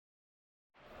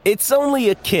It's only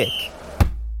a kick,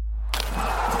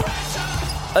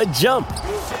 a jump,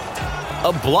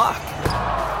 a block.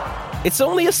 It's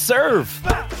only a serve.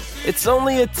 It's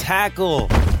only a tackle,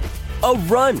 a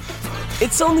run.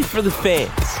 It's only for the fans.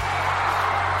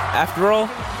 After all,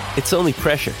 it's only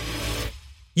pressure.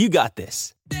 You got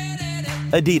this.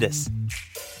 Adidas.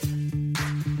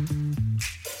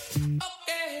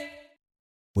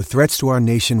 With threats to our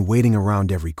nation waiting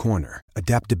around every corner,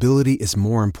 adaptability is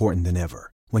more important than ever.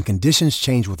 When conditions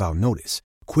change without notice,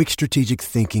 quick strategic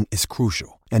thinking is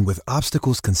crucial. And with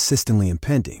obstacles consistently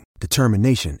impending,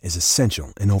 determination is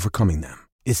essential in overcoming them.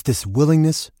 It's this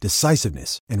willingness,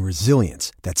 decisiveness, and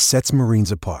resilience that sets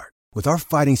Marines apart. With our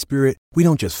fighting spirit, we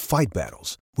don't just fight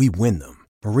battles, we win them.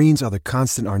 Marines are the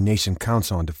constant our nation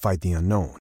counts on to fight the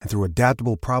unknown. And through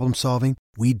adaptable problem solving,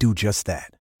 we do just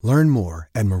that. Learn more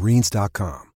at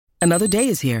marines.com. Another day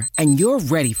is here, and you're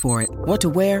ready for it. What to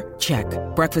wear? Check.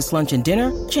 Breakfast, lunch, and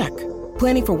dinner? Check.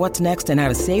 Planning for what's next and how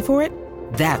to save for it?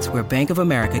 That's where Bank of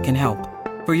America can help.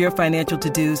 For your financial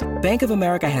to-dos, Bank of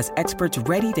America has experts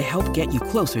ready to help get you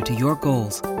closer to your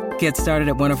goals. Get started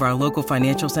at one of our local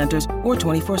financial centers or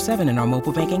 24/7 in our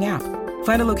mobile banking app.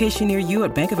 Find a location near you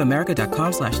at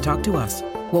bankofamerica.com/talktous.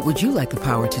 What would you like the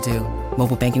power to do?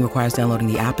 Mobile banking requires downloading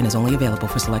the app and is only available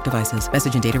for select devices.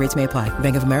 Message and data rates may apply.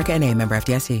 Bank of America N.A., member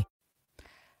FDIC.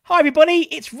 Hi everybody,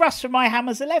 it's Russ from My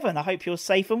Hammers 11. I hope you're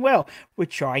safe and well. We're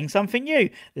trying something new.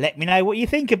 Let me know what you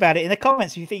think about it in the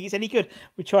comments if you think it's any good.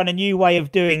 We're trying a new way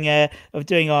of doing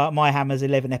our My Hammers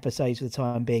 11 episodes for the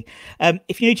time being.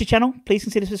 If you're new to the channel, please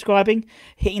consider subscribing,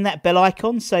 hitting that bell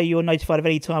icon so you're notified of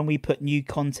any time we put new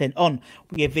content on.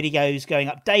 We have videos going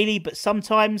up daily, but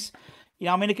sometimes,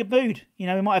 I'm in a good mood. We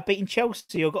might have beaten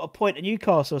Chelsea or got a point at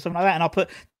Newcastle or something like that, and I'll put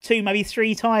 2, maybe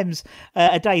 3 times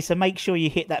a day. So make sure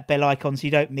you hit that bell icon so you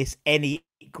don't miss any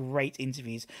great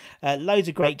interviews. Loads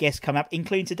of great guests come up,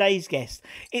 including today's guest.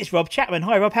 It's Rob Chapman.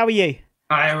 Hi, Rob. How are you?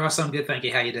 Hi, Ross. I'm good, thank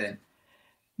you. How you doing?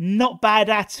 Not bad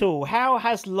at all. How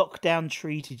has lockdown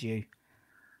treated you?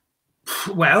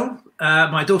 Well,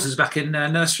 my daughter's back in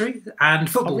nursery and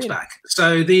football's back.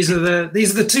 So these are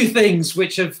the 2 things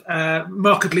which have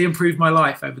markedly improved my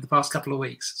life over the past couple of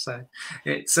weeks. So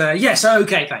it's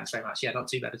okay. Thanks very much. Yeah, not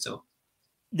too bad at all.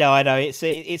 No, I know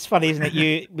it's funny, isn't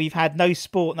it? We've had no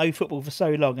sport, no football for so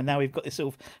long, and now we've got this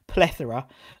sort of plethora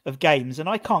of games, and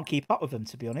I can't keep up with them,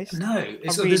 to be honest. No,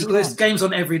 there's games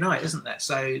on every night, isn't there?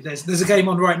 So there's a game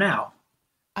on right now.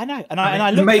 I know, and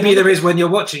I look. Maybe there is when you're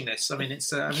watching this. I mean,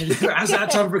 it's as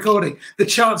at time of recording, the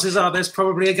chances are there's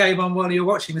probably a game on while you're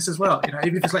watching this as well.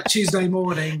 Even if it's like Tuesday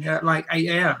morning at like 8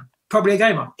 a.m., probably a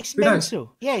game on. It's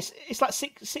mental. Yeah, it's like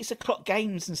 6 o'clock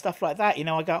games and stuff like that.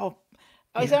 I go,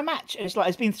 is there a match? And it's like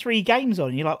there's been 3 games on.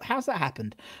 And you're like, how's that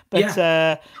happened? But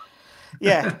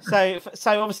yeah. So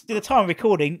obviously the time of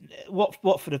recording,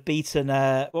 Watford have beaten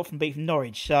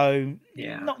Norwich. So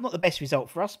not the best result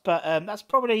for us, but that's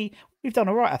probably, we've done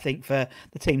all right, I think, for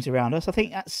the teams around us. I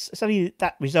think it's only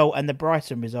that result and the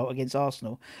Brighton result against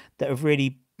Arsenal that have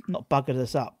really not buggered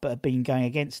us up, but have been going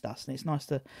against us. And it's nice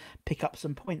to pick up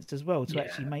some points as well to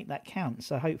actually make that count.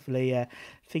 So hopefully,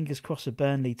 fingers crossed for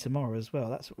Burnley tomorrow as well.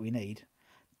 That's what we need.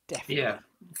 Definitely. Yeah,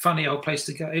 funny old place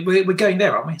to go. We're going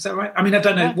there, aren't we? Is that right? I mean, I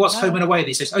don't know what's home and away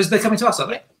these days. Oh, they're coming to us, are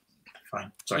they?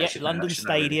 Fine. Sorry, London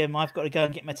Stadium. I've got to go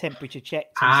and get my temperature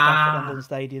checked and stuff at London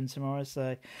Stadium tomorrow.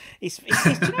 So it's do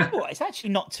you know what? It's actually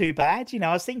not too bad.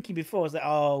 I was thinking before, I was like,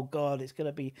 oh God, it's going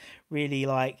to be really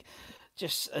like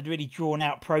just a really drawn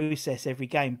out process every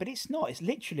game. But it's not. It's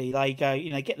literally like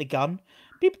get the gun,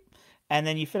 beep, and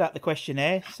then you fill out the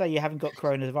questionnaire, say you haven't got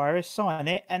coronavirus, sign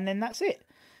it, and then that's it.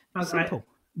 Simple.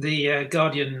 The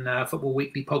Guardian Football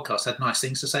Weekly podcast had nice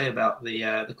things to say about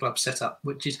the club setup,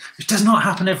 which does not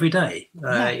happen every day.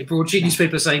 Broadsheet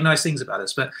newspapers saying nice things about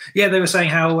us, but they were saying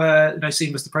how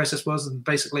seamless the process was, and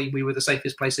basically we were the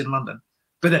safest place in London.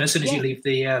 But then as soon as you leave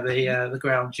the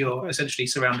ground, you're essentially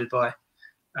surrounded by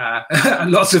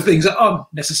lots of things that aren't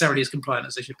necessarily as compliant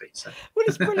as they should be. So. Well,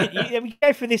 it's brilliant. We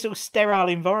go through this sort of sterile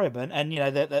environment, and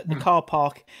the car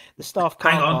park, the staff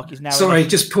car park is now. Sorry,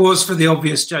 just pause for the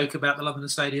obvious joke about the London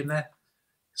Stadium there.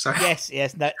 Sorry.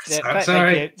 Yes. No,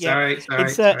 sorry.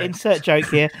 Insert joke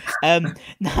here. But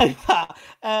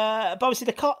obviously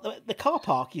the car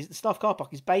park the staff car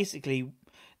park is basically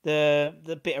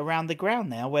the bit around the ground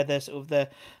now where the sort of the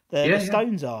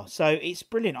stones are. So it's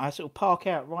brilliant. I sort of park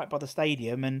out right by the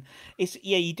stadium, and it's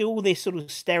you do all this sort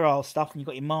of sterile stuff, and you've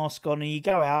got your mask on, and you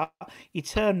go out, you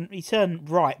turn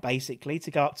right basically to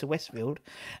go up to Westfield,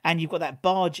 and you've got that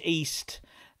Barge East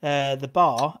the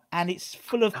bar, and it's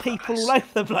full of people all over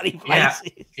the bloody place.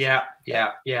 Yeah.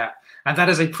 And that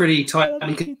is a pretty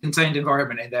tightly contained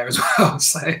environment in there as well.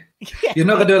 So you're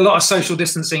not going to do a lot of social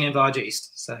distancing in Barge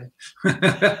East. So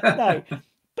no,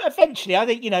 but eventually, I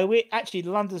think we actually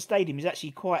the London Stadium is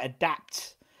actually quite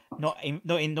adapt. Not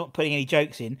putting any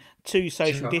jokes in to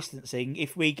social distancing.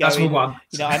 If we go, that's one.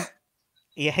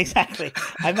 Yeah, exactly.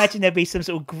 I imagine there'll be some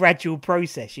sort of gradual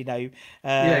process,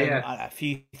 a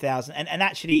few thousand, and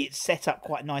actually it's set up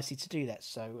quite nicely to do that.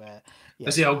 So,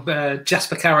 There's the old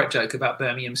Jasper Carrot joke about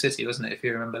Birmingham City, wasn't it? If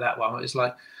you remember that one, it was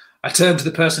like, I turned to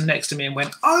the person next to me and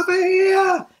went, "Over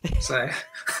here." So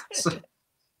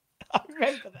I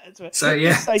remember that as well. So yeah,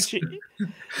 it's so true.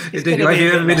 If you've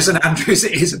ever been to St Andrews,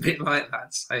 it is a bit like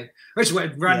that. So, which is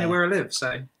around where I live.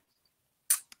 So.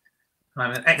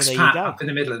 I'm an expat up in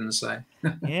the Midlands, so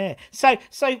yeah. So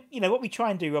what we try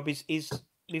and do, Rob, is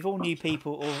with all new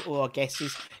people or our guests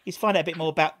is find out a bit more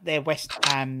about their West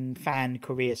Ham fan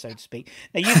career, so to speak.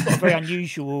 Now you've got a very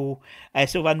unusual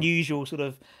sort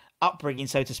of upbringing,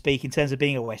 so to speak, in terms of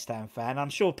being a West Ham fan. I'm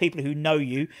sure people who know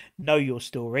you know your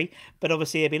story, but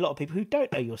obviously there'll be a lot of people who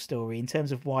don't know your story in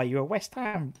terms of why you're a West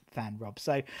Ham fan, Rob.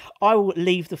 So I will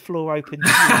leave the floor open to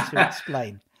you to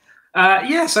explain.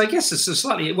 So I guess it's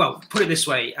put it this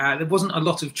way. There wasn't a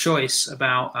lot of choice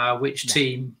about which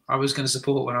team I was going to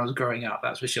support when I was growing up,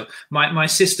 that's for sure. My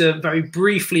sister very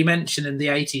briefly mentioned in the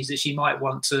 80s that she might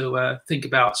want to think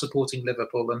about supporting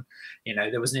Liverpool, and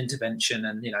there was an intervention,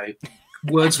 and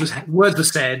words were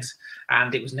said,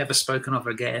 and it was never spoken of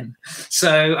again.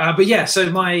 So I guess I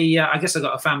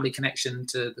got a family connection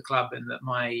to the club in that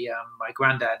my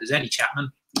granddad is Eddie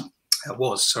Chapman.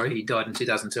 He died in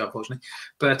 2002, unfortunately.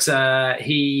 But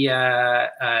he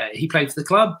played for the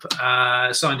club,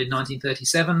 signed in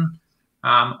 1937,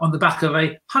 on the back of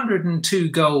a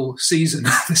 102-goal season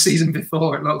the season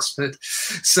before at Loxford.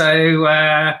 So,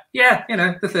 the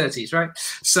 30s, right?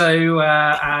 So,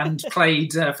 and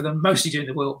played for them mostly during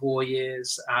the World War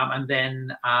years, and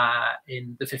then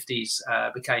in the 50s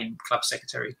became club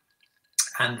secretary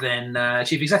and then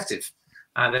chief executive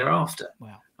thereafter.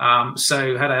 Wow.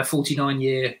 So had a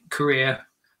 49-year career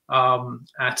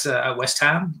at West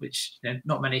Ham, which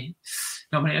not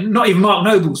even Mark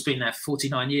Noble's been there for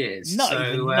 49 years.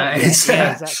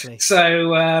 Exactly. So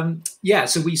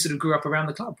we sort of grew up around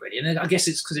the club, really, and I guess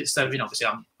it's because it's obviously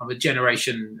I'm a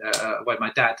generation where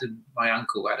my dad and my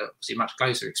uncle had obviously much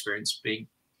closer experience being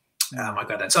my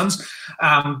granddad's sons,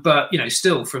 but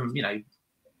still from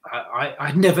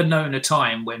I'd never known a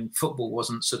time when football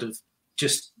wasn't sort of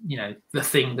just the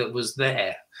thing that was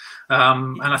there,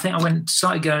 and I think I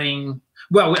started going.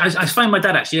 Well, I phoned my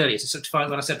dad actually earlier to sort of find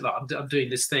when I said, "Look, I'm doing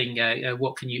this thing.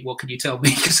 What can you tell me?"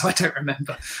 Because I don't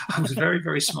remember. I was very,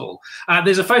 very small.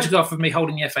 There's a photograph of me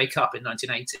holding the FA Cup in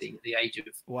 1980 at the age of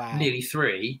nearly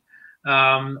 3.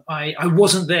 I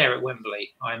wasn't there at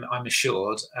Wembley, I'm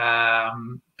assured,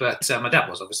 but my dad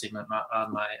was, obviously, my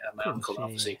uncle,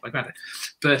 obviously my granddad.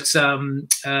 But so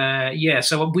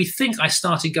we think I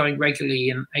started going regularly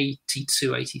in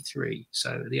 82, 83,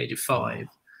 so at the age of 5.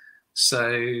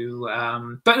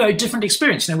 So, but no, different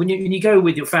experience. When you go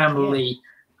with your family,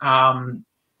 and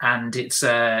it's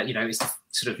it's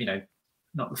sort of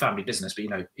not the family business, but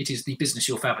it is the business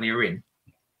your family are in.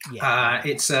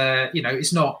 It's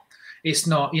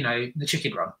not the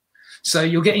chicken run. So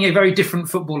you're getting a very different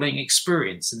footballing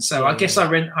experience, and so I guess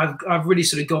I've really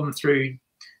sort of gone through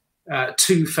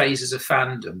 2 phases of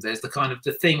fandom. There's the kind of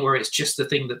the thing where it's just the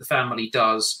thing that the family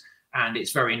does, and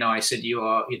it's very nice, and you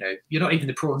are you're not even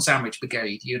the prawn sandwich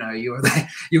brigade. You're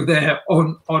there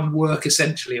on work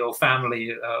essentially, or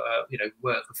family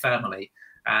work with family.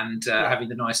 And having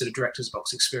the nice sort of director's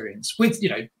box experience with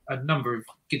a number of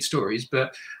good stories,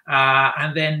 but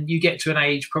and then you get to an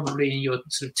age probably in your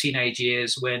sort of teenage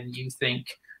years when you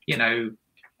think when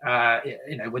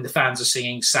the fans are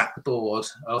singing "Sack the Board"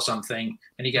 or something,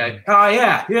 and you go,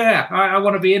 I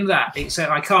want to be in that,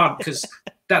 except I can't because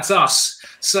that's us.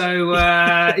 So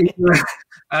that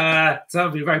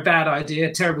would be a very bad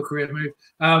idea, terrible career move.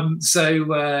 I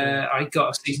got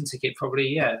a season ticket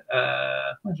probably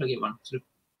when did I get one? Sort of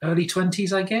early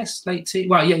 20s, I guess, late teens.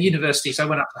 Well, university. So I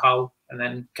went up to Hull and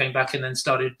then came back and then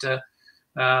started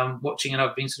watching. And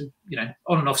I've been sort of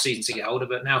on and off season to get older,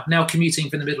 but now commuting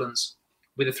from the Midlands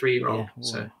with a 3-year-old.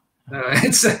 So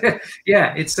it's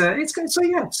good. So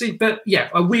but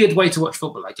a weird way to watch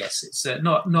football, I guess. It's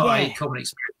not a common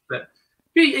experience, but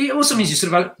it also means you're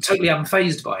sort of totally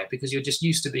unfazed by it because you're just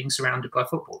used to being surrounded by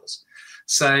footballers.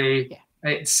 So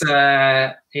I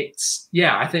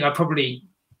think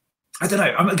I don't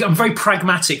know. I'm very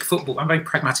pragmatic football. I'm very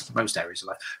pragmatic in most areas of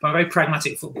life, but I'm a very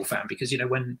pragmatic football fan because,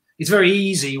 when it's very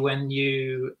easy when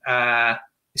you, it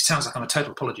sounds like I'm a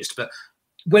total apologist, but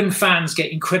when fans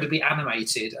get incredibly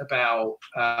animated about,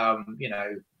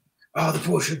 the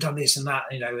board should have done this and that,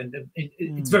 and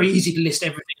it's very easy to list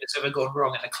everything that's ever gone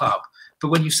wrong in a club. But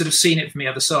when you've sort of seen it from the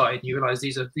other side, you realise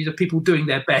these are people doing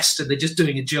their best and they're just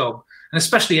doing a job. And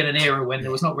especially in an era when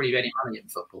there was not really any money in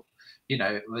football,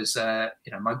 it was,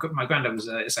 my granddad was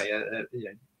a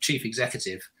chief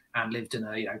executive and lived in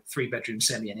a 3-bedroom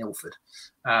semi in Ilford,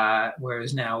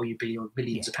 whereas now you'd be on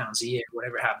millions of pounds a year,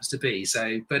 whatever it happens to be.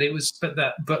 So, but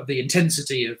the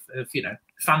intensity of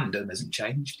fandom hasn't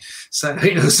changed. So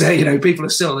it was, people are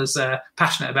still as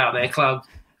passionate about their club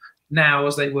now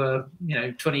as they were,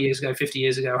 20 years ago, 50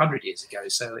 years ago, 100 years ago.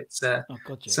 So it's, So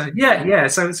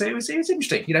it was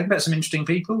interesting. Met some interesting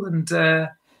people and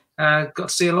got to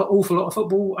see awful lot of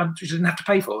football, and which you didn't have to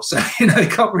pay for. So you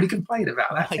can't really complain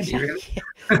about that, can you? Really?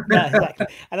 No, exactly.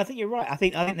 And I think you're right. I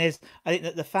think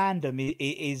that the fandom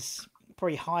is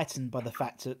probably heightened by the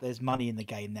fact that there's money in the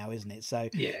game now, isn't it? So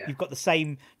you've got the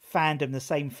same fandom, the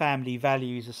same family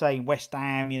values, the same West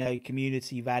Ham,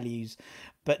 community values.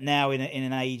 But now in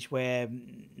an age where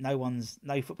no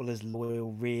footballer's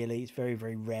loyal, really, it's very,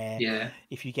 very rare. Yeah.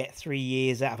 If you get 3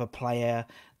 years out of a player,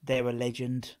 they're a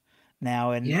legend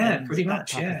now, and pretty that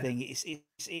much, type of thing.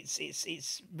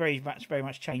 It's very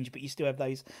much changed, but you still have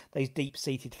those deep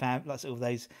seated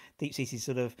those deep seated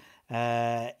sort of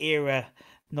era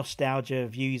nostalgia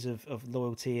views of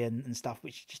loyalty and stuff,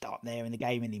 which just aren't there in the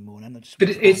game anymore. And that's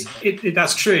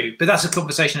true, but that's a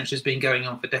conversation which has been going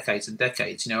on for decades and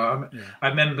decades. I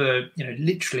remember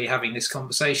literally having this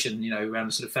conversation around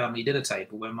the sort of family dinner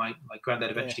table when my granddad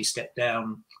eventually stepped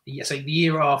down. The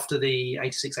year after the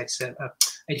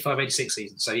 85-86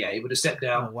 season. So he would have stepped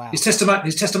down. Oh, wow. His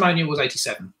testimonial was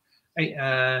 87.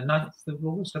 9th of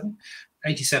August, I think.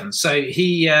 87. So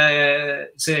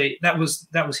that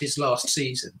was his last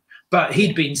season. But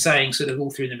he'd been saying sort of all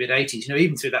through the mid 80s,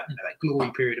 even through that that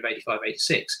glory period of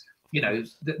 85-86,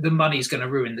 the money's going to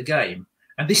ruin the game.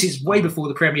 And this is way before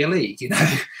the Premier League,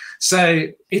 So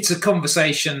it's a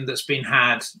conversation that's been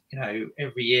had,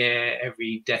 every year,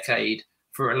 every decade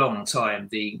for a long time,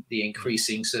 the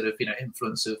increasing sort of,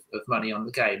 influence of money on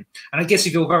the game. And I guess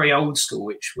if you're very old school,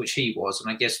 which he was, and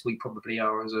I guess we probably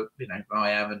are as I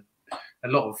am, and a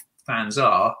lot of fans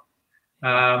are,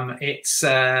 it's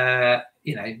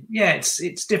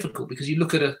difficult because you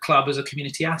look at a club as a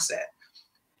community asset.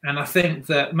 And I think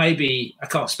that maybe, I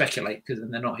can't speculate because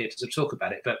they're not here to sort of talk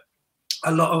about it, but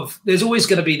there's always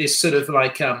going to be this sort of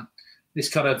this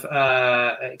kind of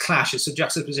clash, it's a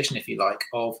juxtaposition, if you like,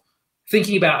 of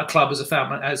thinking about a club as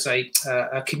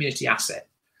a community asset,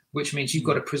 which means you've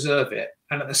got to preserve it,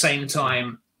 and at the same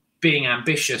time being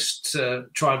ambitious to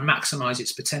try and maximise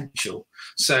its potential,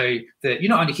 so that you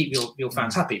not only keep your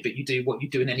fans happy, but you do what you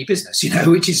do in any business,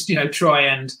 which is try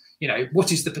and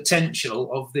what is the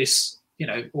potential of this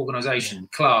organisation,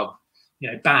 club,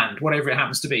 band, whatever it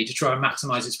happens to be, to try and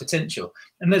maximise its potential.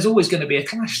 And there's always going to be a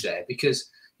clash there because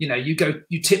you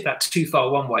tip that too far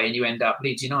one way and you end up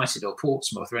Leeds United or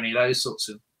Portsmouth or any of those sorts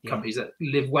of companies that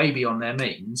live way beyond their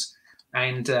means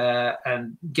and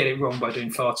get it wrong by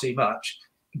doing far too much,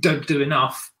 don't do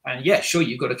enough. And sure,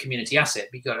 you've got a community asset,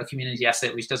 but you've got a community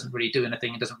asset which doesn't really do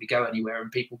anything and doesn't really go anywhere,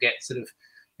 and people get sort of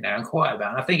quiet about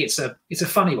it. And I think it's a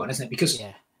funny one, isn't it? Because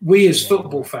we as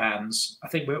football fans, I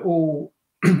think we're all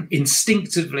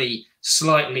instinctively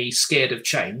slightly scared of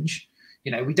change.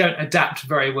 We don't adapt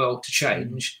very well to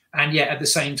change, and yet at the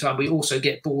same time we also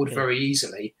get bored very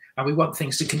easily, and we want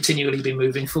things to continually be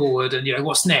moving forward. And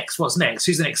what's next?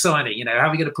 Who's the next signing? How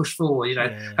are we going to push forward?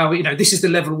 How this is the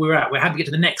level we're at. We're happy to get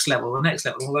to the next level, all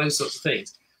those sorts of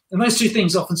things. And those two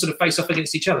things often sort of face off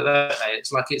against each other, don't they?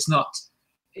 It's like it's not.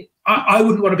 I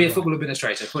wouldn't want to be a football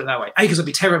administrator, put it that way. Because I'd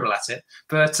be terrible at it,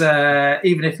 but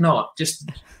even if not, just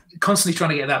constantly trying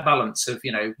to get that balance of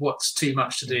what's too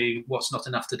much to do, what's not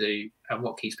enough to do, and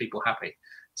what keeps people happy.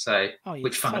 So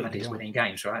which fundamentally is winning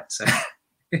games, right? So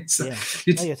it's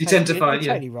you tend to find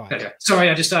totally right. Okay. Sorry,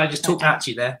 I just talked at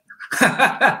you there.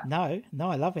 No,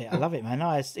 I love it, man.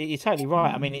 No, you're totally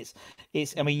right. I mean,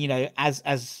 it's. I mean,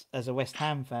 as a West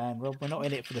Ham fan, Rob, we're not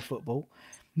in it for the football.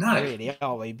 No, really,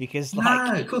 are we? Because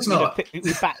no, of course not.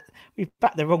 We've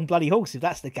backed the wrong bloody horse if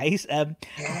that's the case.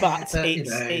 But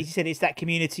it's as you said, it's that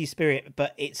community spirit.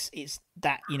 But it's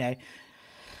that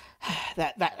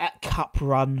that cup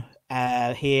run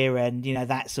here, and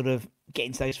that sort of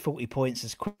getting to those 40 points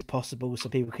as quick as possible, so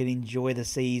people can enjoy the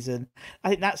season. I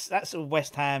think that's sort of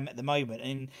West Ham at the moment.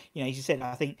 And as you said,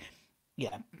 I think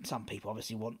some people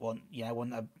obviously want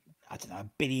I don't know, a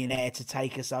billionaire to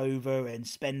take us over and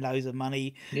spend loads of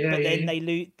money. Yeah, But yeah, then yeah. they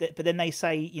lose. But then they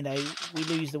say, we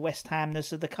lose the West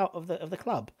Hamness of the club,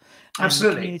 and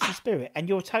Absolutely. the community spirit. And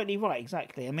you're totally right.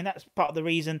 Exactly. I mean, that's part of the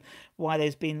reason why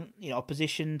there's been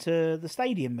opposition to the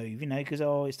stadium move. Because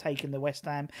it's taken the West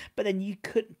Ham. But then you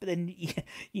couldn't. But then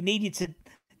you needed to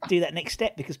do that next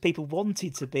step because people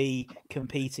wanted to be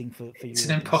competing for It's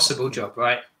an impossible job,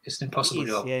 right? It's an impossible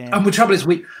job. Yeah. And the trouble is,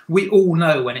 we all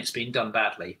know when it's been done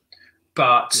badly,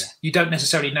 but you don't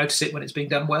necessarily notice it when it's being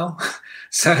done well.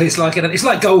 So it's like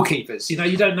goalkeepers.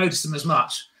 You don't notice them as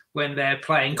much when they're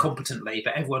playing competently,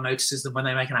 but everyone notices them when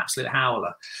they make an absolute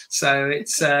howler. So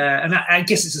it's and I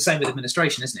guess it's the same with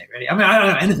administration, isn't it? Really, I mean, I don't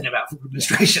know anything about football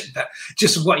administration, but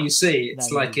just what you see, it's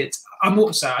I'm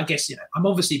also, I guess, I'm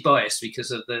obviously biased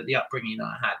because of the upbringing that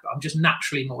I had, but I'm just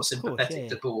naturally more sympathetic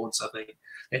to boards. I think,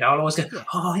 I'll always go,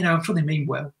 I'm sure they mean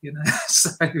well,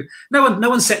 So no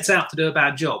one sets out to do a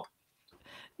bad job.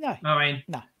 No, I mean,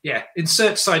 no. Yeah,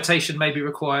 insert citation may be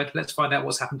required. Let's find out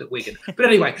what's happened at Wigan. But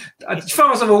anyway, as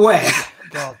far as I'm aware,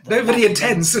 nobody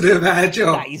intends to do a bad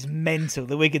job. That is mental.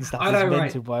 The Wigan stuff is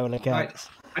mental by all accounts.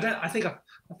 I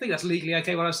think that's legally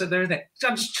okay what I've said there, isn't it?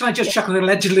 Can I just chuckle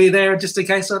allegedly there just in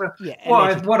case?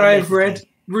 What I've read,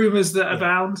 rumours that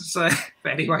abound. So,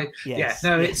 but anyway, it's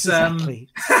exactly.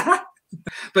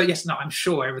 But yes, no, I'm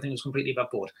sure everything was completely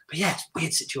above board. But yeah, it's a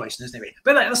weird situation, isn't it? Really?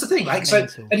 But that's the thing.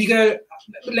 And you go,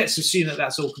 let's assume that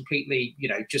that's all completely,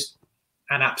 just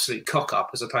an absolute cock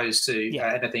up as opposed to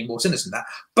anything more sinister than that.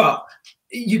 But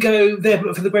you go there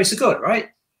for the grace of God, right?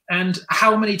 And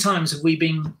how many times have we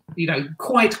been,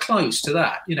 quite close to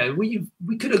that?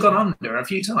 We could have gone under a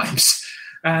few times.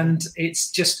 And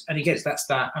it's just, and again, that's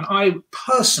that. And I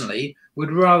personally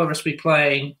would rather us be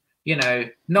playing,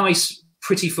 nice,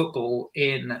 pretty football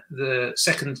in the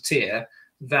second tier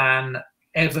than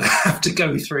ever have to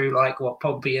go through like what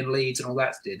Pompey and Leeds and all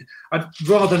that did. I'd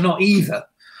rather not either.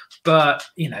 But,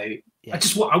 I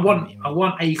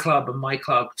want a club and my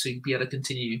club to be able to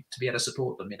continue to be able to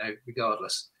support them,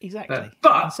 regardless. Exactly.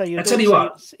 But so I tell you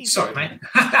what, sorry, mate.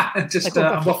 I'm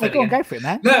waffling again. Go for it,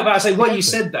 man. No, but I say what you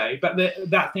said though, but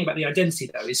that thing about the identity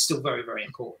though is still very, very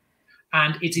important.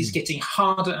 And it is getting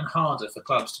harder and harder for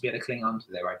clubs to be able to cling on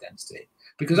to their identity.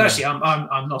 Because actually,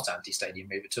 I'm not anti-stadium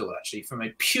move at all. Actually, from a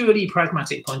purely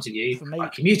pragmatic point of view, I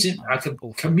commute in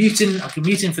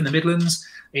from the Midlands.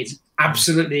 It's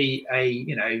absolutely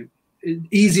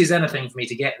easy as anything for me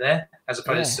to get there, as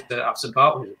opposed to Upton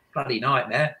Park, which was a bloody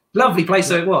nightmare. Lovely place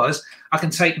though it was. I can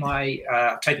take my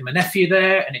nephew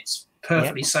there, and it's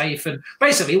perfectly safe, and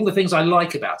basically all the things I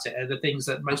like about it are the things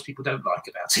that most people don't like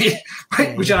about it,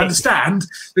 which I understand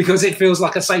because it feels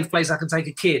like a safe place I can take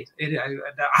a kid. And I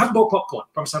haven't bought popcorn,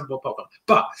 promise I haven't bought popcorn,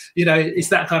 but it's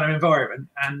that kind of environment,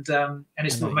 and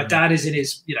it's my dad is in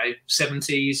his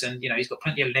 70s, and he's got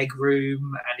plenty of leg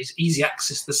room and it's easy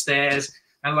access to the stairs,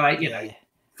 and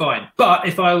fine. But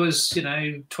if I was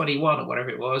 21 or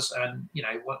whatever it was, and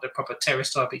want a proper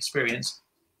terrace type experience,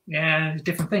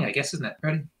 different thing, I guess, isn't it?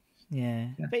 Really. Yeah,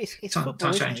 but it's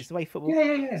football, isn't it? It's the way football.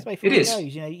 It's the way football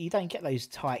goes. You don't get those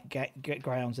tight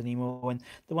grounds anymore, and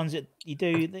the ones that you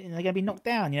do, they're going to be knocked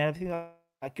down. Everything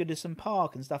like Goodison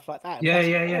Park and stuff like that.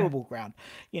 Horrible ground.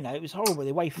 It was horrible.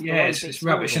 The way football. Yeah, it's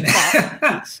rubbish, isn't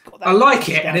it? I like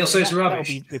it, and also it's rubbish.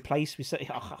 That'll be replaced with.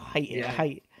 I hate it. I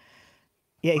hate.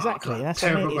 Yeah, exactly. That's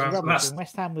what I mean. It's rubbish. And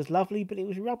West Ham was lovely, but it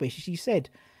was rubbish, as you said.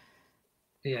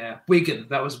 Yeah, Wigan.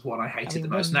 That was one I hated the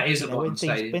most, and that is a modern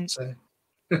stadium.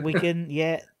 Wigan,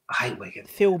 I hate Wigan.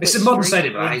 It's a modern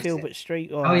stadium, but I hate Filbert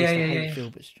Street. Oh, yeah.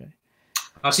 Filbert Street.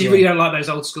 Oh, so you really don't like those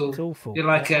old school? It's awful. You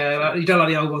like you don't like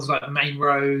the old ones like the Main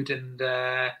Road and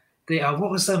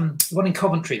what was one in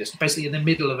Coventry that's basically in the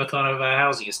middle of a kind of a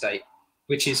housing estate,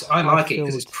 which is I like it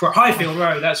because it's Highfield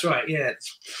Road. That's right. Yeah,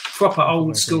 it's proper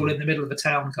old school in the middle of the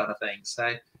town kind of thing. So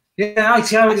I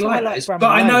really like those, but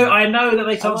I know that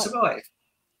they can't survive.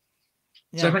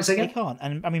 Yeah, so they can't,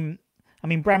 and I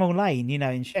mean, Bramall Lane,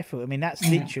 in Sheffield. I mean, that's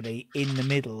literally in the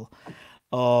middle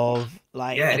of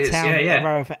a town.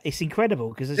 It's incredible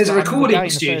because there's a recording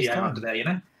studio under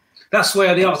there. That's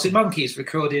where the Arctic Monkeys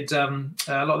recorded a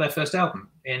lot of their first album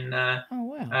in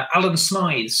Alan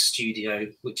Smythe's studio,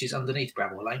 which is underneath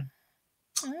Bramall Lane.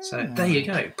 So there you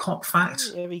go, pop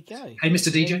fact. There we go. Hey,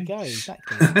 Mr. DJ. There we go.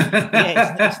 Exactly.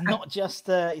 It's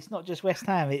not just West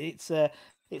Ham.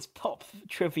 It's pop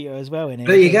trivia as well in it.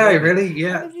 There you go. Really,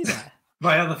 yeah.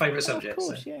 My other favourite subject. Of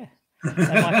course, yeah.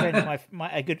 My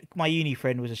friend, my uni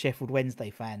friend was a Sheffield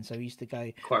Wednesday fan, so he used to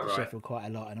go to Sheffield quite a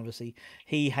lot, and obviously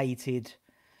he hated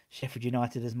Sheffield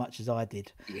United as much as I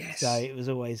did. Yes. So it was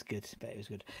always good, but it was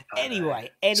good. Anyway.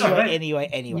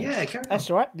 Yeah, that's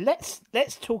all right. Let's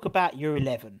talk about your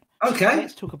 11. Okay.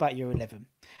 Let's talk about your 11.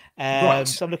 Right.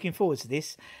 So I'm looking forward to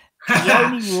this. The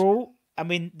only rule, I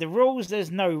mean, the rules, the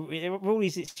rule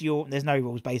is there's no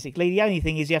rules basically. The only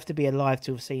thing is you have to be alive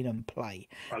to have seen them play.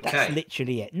 Okay. That's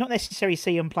literally it. Not necessarily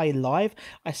see them play live.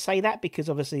 I say that because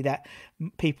obviously that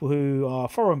people who are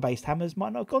foreign-based hammers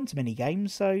might not have gone to many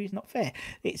games, so it's not fair.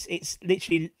 It's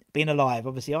literally being alive.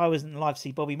 Obviously, I wasn't alive to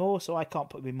see Bobby Moore, so I can't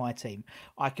put him in my team.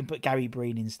 I can put Gary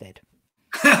Breen instead.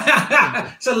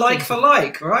 So like for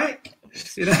like, right?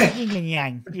 You know? Yin and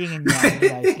yang.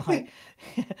 It's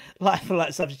like for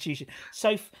like substitution.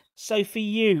 So for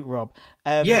you, Rob,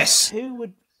 yes. Who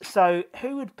would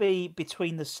be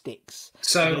between the sticks?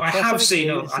 So I have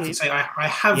seen. I can say I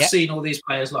have seen all these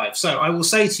players live. So I will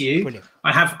say to you, brilliant.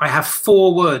 I have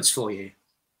 4 words for you.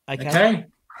 Okay.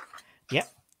 Yep.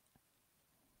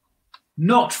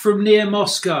 Not from near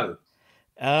Moscow.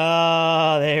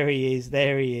 Ah, there he is.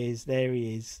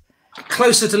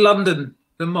 Closer to London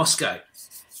than Moscow.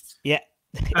 Yeah.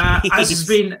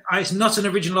 It's not an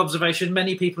original observation.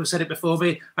 Many people have said it before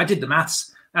me. I did the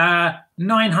maths.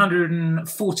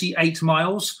 948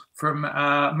 miles from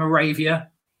Moravia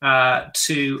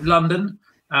to London,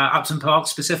 Upton Park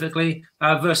specifically,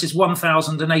 versus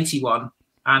 1,081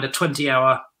 and a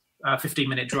 20-hour,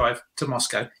 15-minute drive to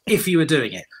Moscow, if you were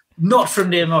doing it. Not from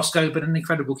near Moscow, but an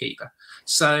incredible keeper.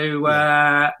 So, look,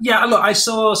 I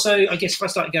saw, so I guess if I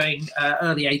started going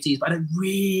early 80s, but I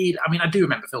do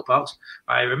remember Phil Parkes.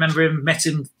 I remember him, met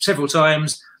him several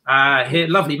times.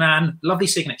 Lovely man, lovely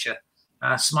signature.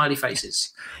 Smiley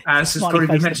faces. As has probably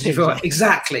been mentioned before.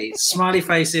 Exactly. Smiley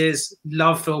faces,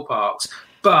 love Phil Parkes.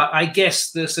 But I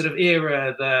guess the sort of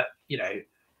era that,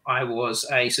 I was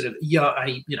a sort of,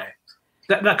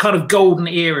 that kind of golden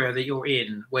era that you're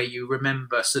in, where you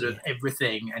remember sort of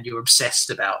everything and you're obsessed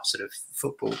about sort of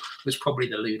football, was probably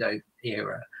the Ludo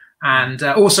era. And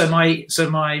also my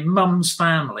mum's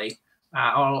family,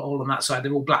 all on that side,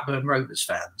 they're all Blackburn Rovers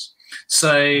fans.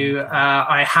 So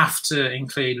I have to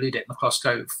include Ludek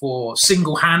McCloskey for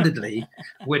single-handedly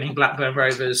winning Blackburn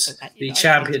Rovers the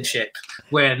championship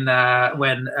when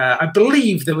I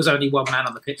believe there was only one man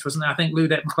on the pitch, wasn't there? I think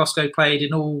Ludek McCloskey played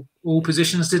in all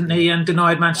positions, didn't he, and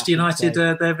denied Manchester United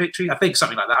their victory. I think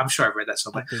something like that. I'm sure I've read that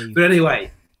somewhere. But anyway,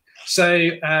 so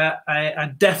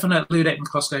a definite Ludek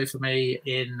McCloskey for me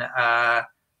in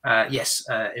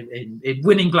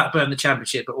winning Blackburn the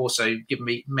championship, but also giving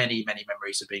me many, many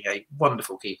memories of being a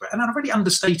wonderful keeper and a really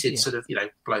understated sort of,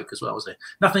 bloke as well, wasn't it?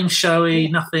 Nothing showy,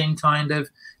 nothing kind of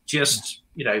just,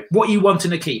 what you want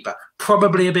in a keeper.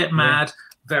 Probably a bit mad,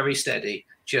 very steady,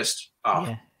 just,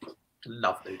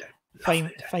 love Ludo.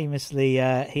 Famously,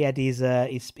 he had his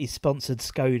sponsored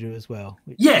Skoda as well.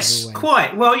 Yes,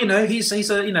 quite. Well, he's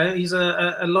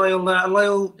a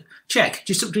loyal Czech.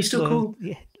 Do you still call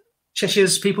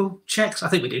Cheshire's people Czechs? I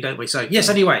think we do, don't we? So yes.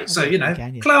 Anyway, so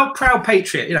proud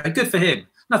patriot. Good for him.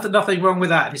 Nothing wrong with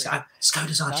that. And he's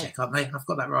Skodas are Czech, aren't they? I've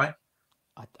got that right.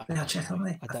 They are Czech, aren't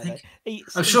they? I think.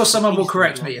 I'm sure someone will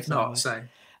correct me if not. So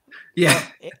yeah,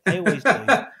 they always do.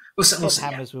 We'll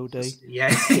hammers will do. Yeah,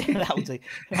 that will do.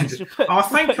 I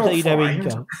think you're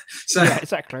fine. So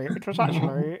exactly. It was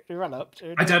actually developed.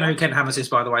 I don't know who Ken Hammers is,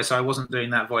 by the way, so I wasn't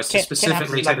doing that voice to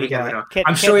specifically take me down.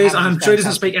 I'm sure he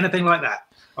doesn't speak anything like that.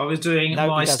 I was doing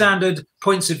my standard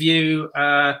points of view,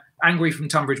 angry from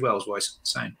Tunbridge Wells voice.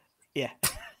 So yeah.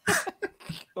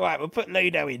 Right, we'll put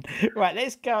Ludo in. Right,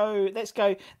 let's go.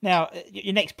 Now,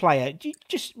 your next player.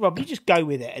 Rob, you just go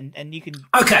with it, and you can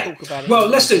talk about it. Well,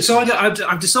 let's do it. So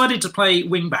I've decided to play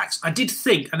wing backs. I did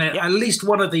think, and at least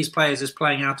one of these players is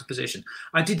playing out of position.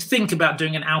 I did think about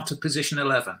doing an out of position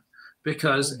 11.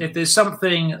 Because if there's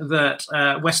something that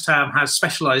West Ham has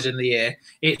specialised in the year,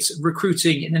 it's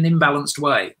recruiting in an imbalanced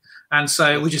way. And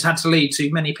so we just had to lead to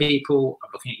many people, I'm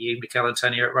looking at you, Mikel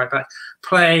Antonio at right back,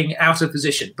 playing out of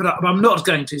position. But I'm not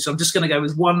going to, so I'm just going to go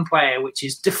with one player which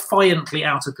is defiantly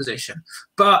out of position.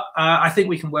 But I think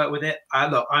we can work with it. I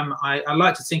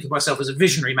like to think of myself as a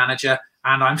visionary manager,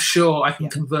 and I'm sure I can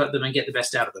convert them and get the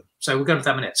best out of them. So we'll go with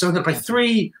that minute. So I'm going to play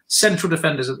 3 central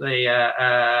defenders at the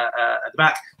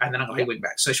back, and then I'm going to play wing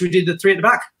back. So should we do the 3 at the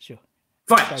back? Sure.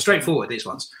 Fine, straightforward, these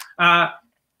ones.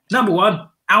 Number 1,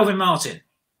 Alvin Martin.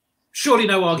 Surely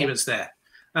no arguments there.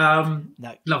 No.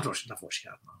 Loved watching Alvin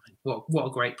Martin. What a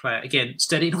great player. Again,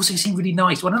 steady. And also he seemed really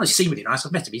nice. Well, I don't know, he seemed really nice.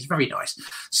 I've met him. He's very nice.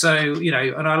 So,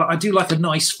 and I do like a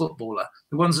nice footballer.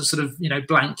 The ones that sort of,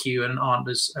 blank you and aren't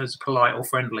as polite or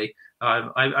friendly,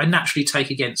 I naturally take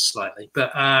against slightly.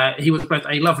 But he was both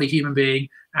a lovely human being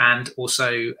and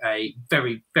also a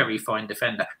very, very fine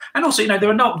defender. And also, there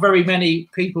are not very many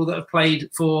people that have played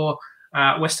for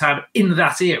West Ham in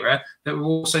that era that were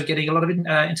also getting a lot of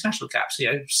international caps.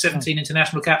 17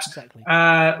 international caps. Exactly.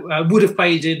 Would have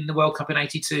played in the World Cup in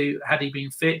 '82 had he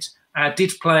been fit.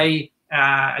 Did play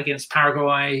against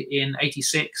Paraguay in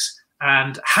 '86.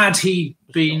 And had he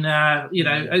been,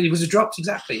 he was dropped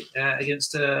exactly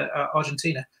against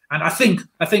Argentina. And I think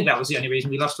that was the only reason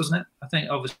we lost, wasn't it? I think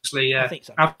obviously I think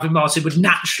so. Alvin Martin would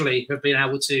naturally have been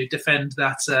able to defend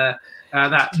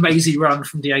that mazy run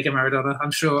from Diego Maradona.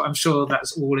 I'm sure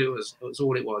that's all it was. It was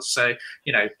all it was. So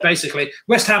basically,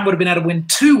 West Ham would have been able to win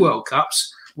 2 World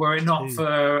Cups were it not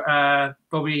for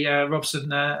Bobby Robson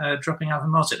dropping Alvin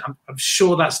Martin. I'm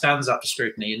sure that stands up to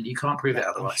scrutiny, and you can't prove it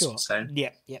otherwise. Sure. So yeah,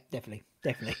 definitely.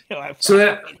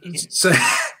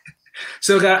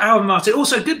 So Alvin Martin,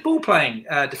 also good ball playing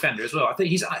defender as well. I think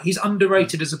he's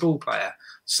underrated as a ball player.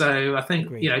 So I think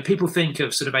people think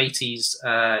of sort of 80s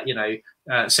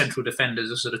central defenders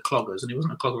as sort of cloggers, and he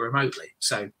wasn't a clogger remotely.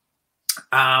 So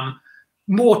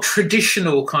more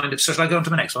traditional kind of. So shall I go on to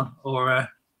the next one or?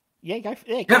 Yeah, go.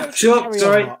 Sure.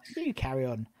 Sorry, you carry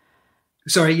on.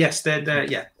 Sorry, yes,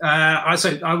 yeah.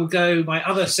 So I will go my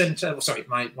other centre. Sorry,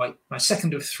 my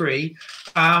second of 3.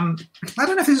 I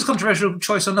don't know if this is a controversial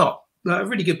choice or not. A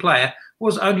really good player,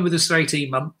 was only with us for 18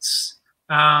 months,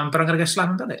 but I'm going to go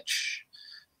Slaven Bilic.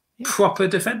 Yeah. Proper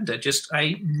defender, just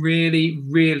a really,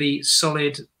 really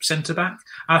solid centre back.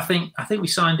 I think we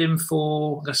signed him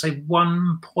for, I'm going to say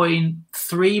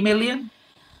 1.3 million.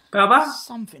 About that?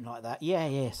 Something like that.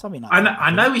 Yeah, something like that. I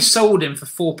know we sold him for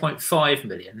 4.5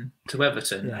 million to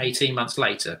Everton 18 months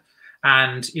later.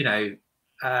 And, you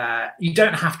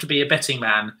don't have to be a betting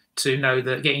man to know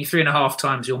that getting 3.5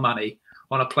 times your money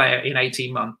on a player in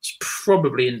 18 months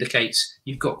probably indicates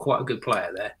you've got quite a good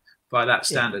player there by that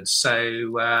standard.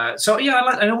 Yeah. So I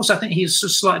like, and also I think he's sort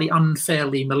of slightly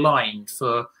unfairly maligned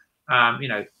for,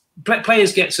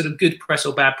 players get sort of good press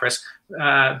or bad press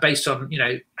based on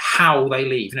how they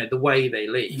leave, the way they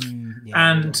leave,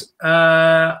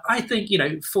 I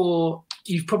think for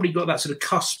you've probably got that sort of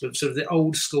cusp of sort of the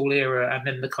old school era and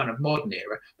then the kind of modern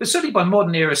era. But certainly by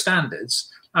modern era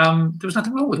standards, there was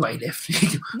nothing wrong with the way he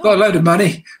lived. Got a load of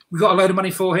money. We got a load of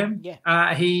money for him.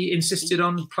 Yeah. He insisted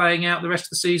on playing out the rest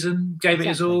of the season. Gave it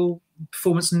his all.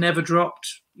 Performance never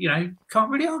dropped. Can't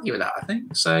really argue with that, I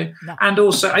think. So, and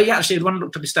also, when I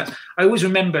looked up his stats, I always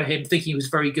remember him thinking he was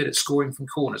very good at scoring from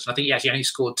corners. And I think he actually only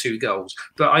scored 2 goals,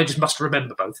 but I just must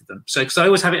remember both of them. So, because I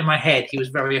always have it in my head, he was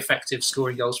very effective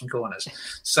scoring goals from corners.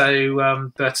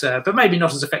 So, but maybe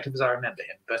not as effective as I remember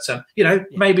him. But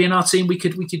maybe in our team we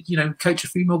could coach a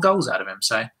few more goals out of him.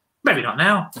 So maybe not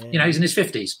now. Yeah. He's in his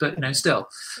 50s, but still.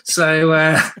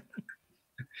 So,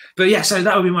 but yeah, so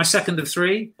that would be my second of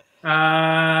 3.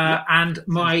 And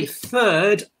my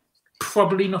third,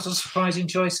 probably not a surprising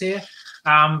choice here,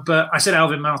 but I said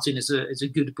Alvin Martin is a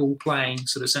good ball playing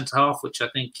sort of centre half, which I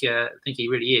think he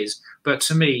really is. But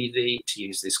to me, to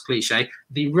use this cliche,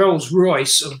 the Rolls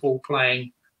Royce of ball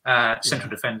playing central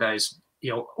defenders,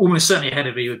 almost certainly ahead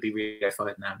of me would be Rio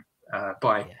Ferdinand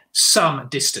by some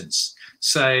distance.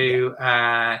 So,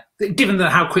 given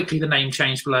how quickly the name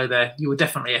changed below there, you were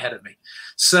definitely ahead of me.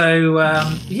 So,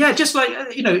 just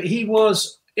like, he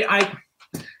was.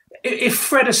 If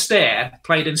Fred Astaire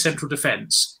played in central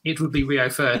defence, it would be Rio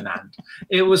Ferdinand.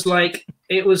 He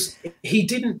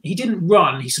didn't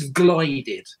run. He sort of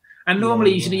glided. And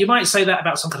normally, you might say that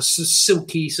about some kind of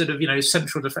silky sort of,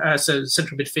 central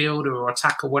midfielder or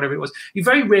attack or whatever it was. You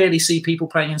very rarely see people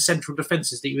playing in central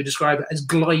defences that you would describe as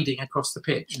gliding across the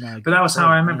pitch. No, but that was how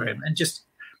I remember him.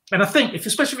 And I think,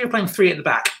 especially if you're playing 3 at the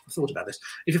back, I thought about this.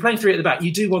 If you're playing 3 at the back,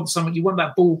 you want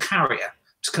that ball carrier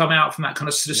to come out from that kind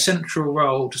of sort of central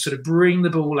role to sort of bring the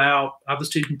ball out. Others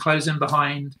two can close in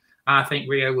behind. I think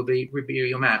Rio would be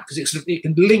your man because it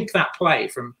can link that play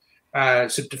from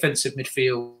sort of defensive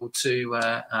midfield to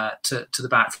the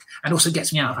back, and also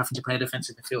gets me out of having to play a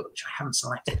defensive midfielder, which I haven't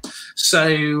selected.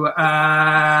 So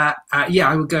I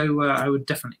would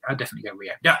definitely go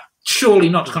Rio. Yeah, surely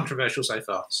not controversial so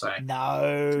far. So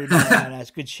no, it's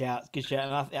a good shout. Good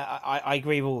shout. And I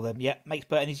agree with all of them. Yeah, makes.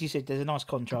 But as you said, there's a nice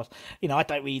contrast. I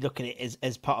don't really look at it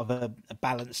as part of a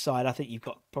balanced side. I think you've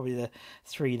got probably the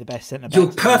 3 of the best centre backs.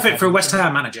 You're perfect for a West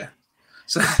Ham manager.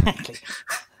 So. Exactly.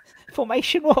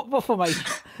 Formation? What formation?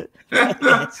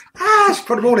 Just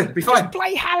put them all in. Be fine.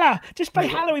 Just play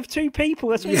Haller with 2 people.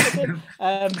 That's what you do.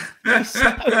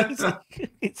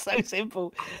 It's so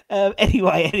simple.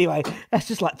 Anyway, that's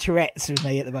just like Tourette's with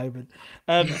me at the moment.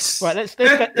 Yes. Right, let's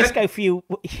go for you.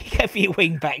 Go for your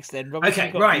wing backs then, Rob.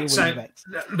 Okay, right. So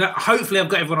hopefully I've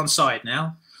got everyone on side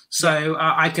now, so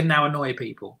I can now annoy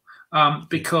people.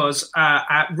 because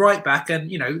at right back,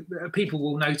 and people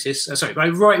will notice. By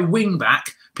right wing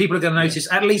back, people are going to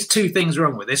notice at least two things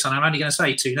wrong with this, and I'm only going to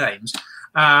say two names.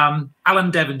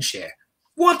 Alan Devonshire.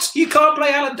 What? You can't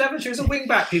play Alan Devonshire as a wing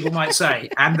back? People might say,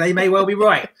 and they may well be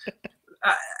right.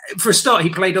 For a start, he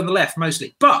played on the left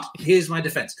mostly. But here's my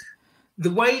defence. The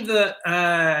way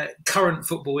that current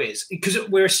football is, because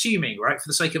we're assuming, right, for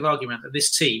the sake of argument, that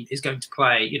this team is going to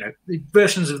play, the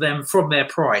versions of them from their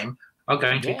prime are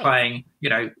going to be playing,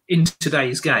 in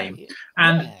today's game.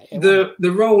 And the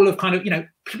role of kind of,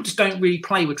 people just don't really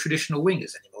play with traditional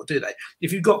wingers anymore, do they?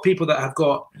 If you've got people that have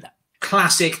got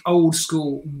classic old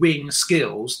school wing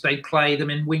skills, they play them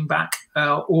in wing back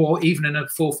or even in a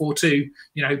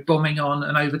 4-4-2, bombing on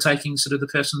and overtaking sort of the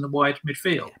person in the wide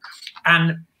midfield.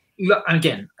 And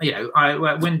again,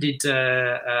 when did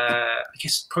I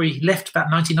guess probably left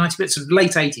about 1990, but sort of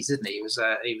late 80s, isn't he? He was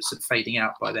sort of fading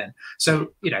out by then.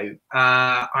 So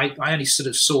I only sort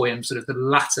of saw him sort of the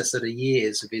latter sort of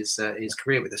years of his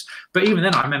career with us. But even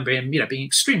then, I remember him, being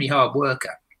extremely hard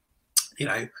worker.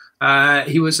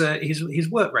 He was his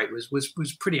work rate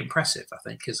was pretty impressive, I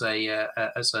think, as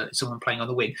someone playing on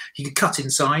the wing. He could cut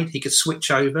inside, he could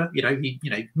switch over. He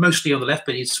mostly on the left,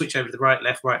 but he'd switch over to the right,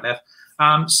 left.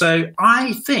 So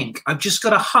I think I've just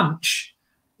got a hunch.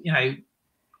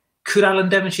 Could Alan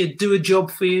Devonshire do a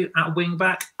job for you at wing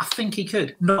back? I think he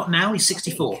could. Not now, he's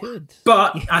 64,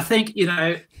 but I think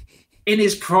in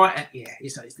his prime, he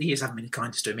hasn't been the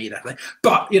kindest to me that way.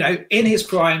 But in his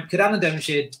prime, could Alan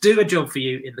Devonshire do a job for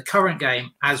you in the current game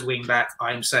as wing back?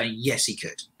 I am saying yes, he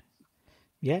could.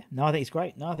 Yeah, no, I think it's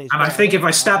great. I think if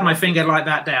I stab my finger like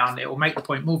that down, it will make the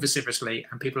point more vociferously,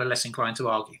 and people are less inclined to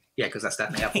argue. Yeah, because that's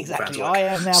definitely how exactly. I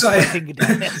am now putting my finger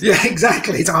down. Yeah,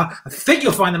 exactly. So I think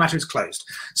you'll find the matter is closed.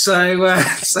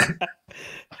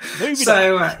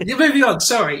 Moving on.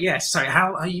 Sorry. Yes. Sorry.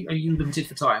 How are you limited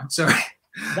for time? Sorry.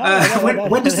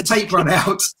 When does the tape run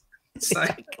out?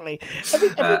 Exactly. Have we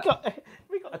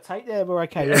got a tape there? We're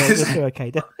okay. We're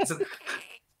okay.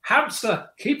 Hamster,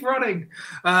 keep running.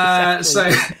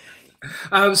 Exactly.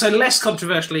 So less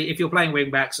controversially, if you're playing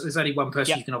wing backs, there's only one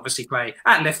person you can obviously play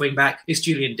at left wing back. It's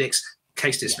Julian Dix.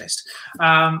 Case dismissed.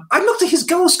 I looked at his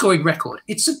goal scoring record.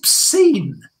 It's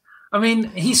obscene. I mean,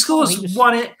 he scores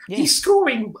he's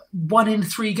scoring 1 in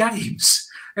 3 games.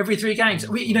 Every 3 games.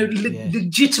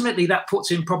 Legitimately, that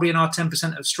puts him probably in our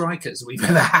 10% of strikers we've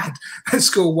ever had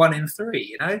score 1 in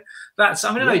 3. That's.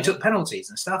 I know he took penalties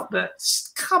and stuff, but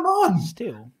come on,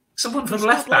 still someone from the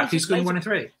left back who's scoring 1 in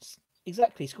 3.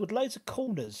 Exactly, he scored loads of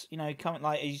corners. Coming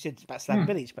like as you said about Slaven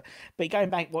Village, but going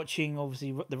back watching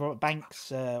obviously the Robert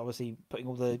Banks, obviously putting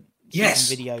all the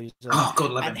videos. Oh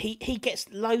God, love him. And he gets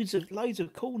loads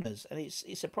of corners, and it's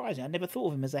surprising. I never thought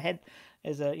of him as a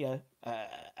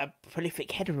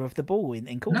prolific header of the ball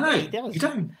in corners. No, he does. You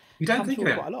don't think of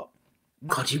it quite a lot.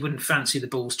 God, you wouldn't fancy the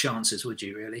ball's chances, would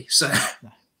you? Really? So.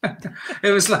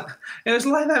 It was like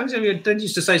that. Don't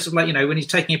used to say something like, when he's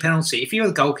taking a penalty, if you're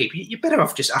the goalkeeper, you're better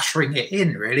off just ushering it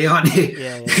in, really, aren't you?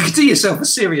 Yeah. You could do yourself a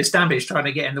serious damage trying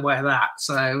to get in the way of that.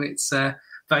 So it's,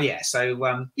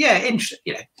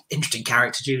 interesting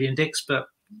character, Julian Dix, but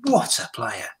what a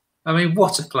player! I mean,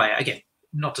 what a player! Again,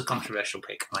 not a controversial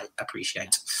pick. I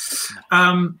appreciate.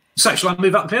 So shall I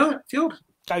move up the field?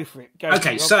 Go for it.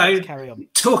 Okay, so carry on.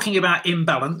 Talking about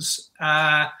imbalance.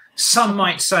 Some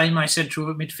might say my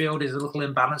central midfield is a little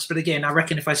imbalanced, but again, I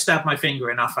reckon if I stab my finger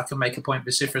enough, I can make a point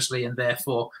vociferously, and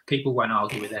therefore people won't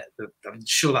argue with it. I'm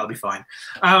sure that'll be fine.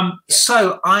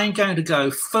 So I'm going to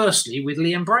go firstly with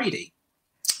Liam Brady.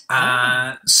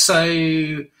 So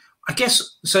I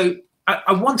guess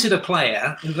I wanted a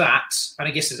player that, and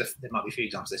I guess there might be a few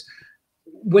examples of this.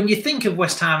 When you think of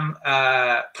West Ham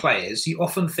players, you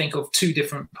often think of 2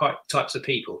 different types of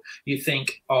people. You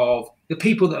think of the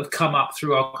people that have come up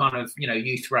through our kind of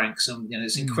youth ranks and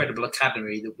this incredible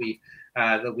academy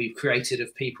that we've created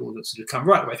of people that sort of come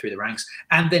right the way through the ranks,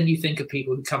 and then you think of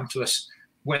people who come to us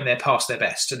when they're past their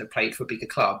best and have played for bigger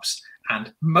clubs,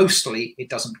 and mostly it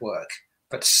doesn't work,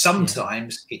 but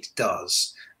sometimes it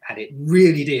does. And it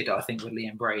really did, I think, with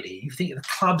Liam Brady. You think of the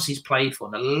clubs he's played for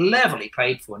and the level he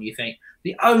played for, and you think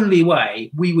the only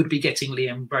way we would be getting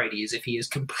Liam Brady is if he is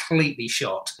completely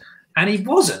shot. And he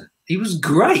wasn't. He was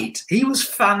great. He was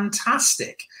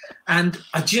fantastic. And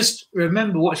I just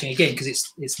remember watching again, because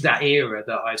it's that era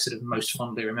that I sort of most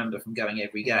fondly remember from going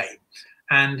every game.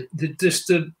 And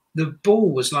the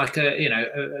ball was like a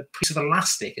piece of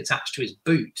elastic attached to his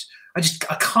boot. I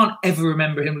can't ever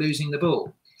remember him losing the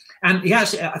ball. And he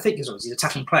actually, I think he's obviously an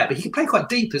attacking player, but he could play quite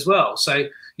deep as well. So,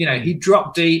 he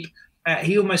dropped deep.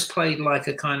 He almost played like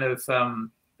a kind of,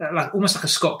 almost like a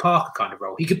Scott Parker kind of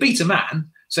role. He could beat a man,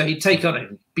 So he'd take on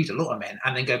and beat a lot of men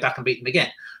and then go back and beat them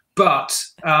again. But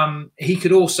he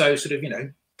could also sort of,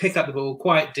 pick up the ball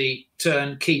quite deep,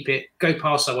 turn, keep it, go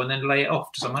past someone, then lay it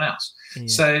off to someone else. Yeah.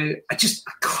 So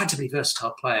incredibly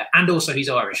versatile player. And also he's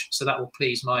Irish, so that will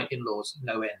please my in-laws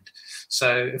no end.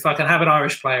 So if I can have an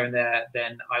Irish player in there,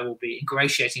 then I will be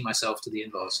ingratiating myself to the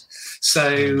in-laws.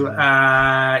 So, so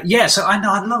I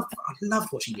know I love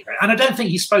watching him. And I don't think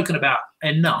he's spoken about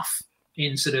enough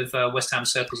in sort of West Ham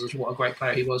circles as what a great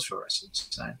player he was for us.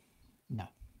 So, no.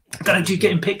 I don't know, do you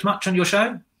get him picked much on your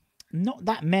show? Not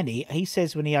that many. He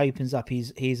says when he opens up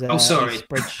his his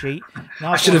spreadsheet. No,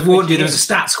 I should have warned you. There was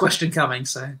a stats question coming.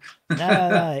 So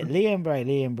no, Liam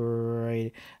Brady.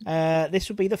 This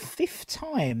will be the fifth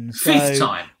time. Fifth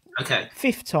time. Okay.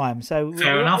 Fifth time. So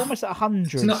fair we're enough. Almost at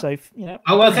 100. Not... So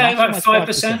Oh, okay. Like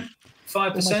 5%.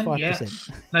 5%. Yeah.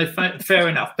 No, fair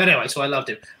enough. But anyway, so I loved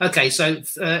him. Okay, so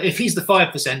if he's the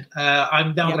 5%,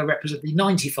 I'm now going to represent the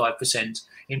 95%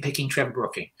 in picking Trevor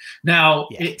Brooking. Now,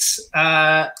 it's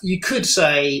you could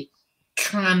say,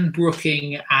 can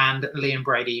Brooking and Liam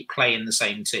Brady play in the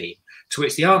same team? To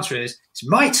which the answer is, it's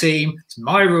my team, it's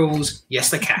my rules.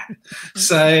 Yes, they can.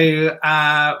 So,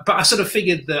 but I sort of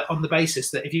figured that on the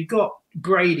basis that if you've got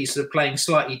Brady sort of playing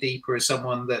slightly deeper as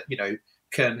someone that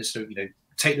can sort of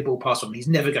take the ball past him, he's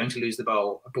never going to lose the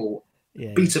ball,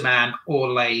 beat a man or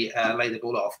lay the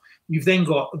ball off. You've then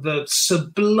got the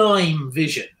sublime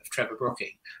vision of Trevor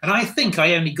Brooking. And I think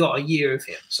I only got a year of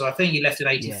him. So I think he left in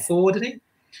 84, did he?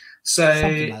 So,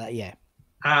 something like that, yeah.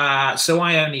 So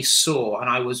I only saw, and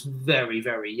I was very,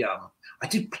 very young. I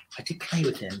did play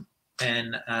with him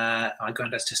in my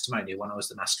granddad's testimonial when I was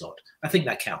the mascot. I think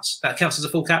that counts. That counts as a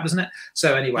full cap, doesn't it?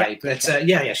 So anyway, sure.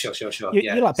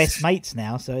 You're like best mates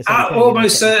now, so it's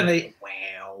almost certainly.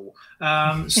 Wow.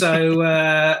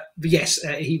 Yes,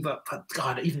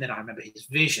 God, even then I remember his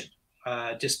vision.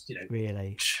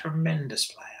 Really tremendous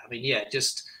player. I mean, could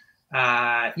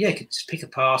just pick a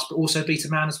pass, but also beat a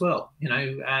man as well.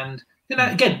 And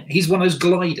again, he's one of those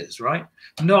gliders, right?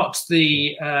 Not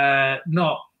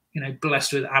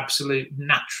blessed with absolute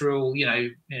natural,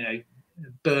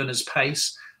 burner's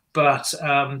pace, but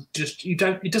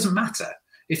it doesn't matter.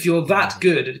 If you're that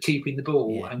good at keeping the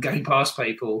ball and going past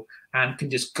people and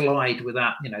can just glide with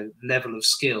that, level of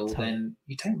skill, then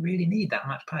you don't really need that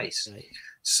much pace. Right.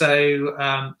 So,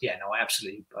 I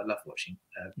love watching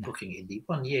Brooking in the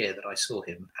 1 year that I saw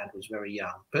him and was very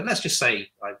young. But let's just say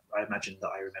I imagine that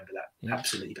I remember that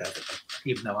absolutely perfectly,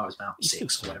 even though I was about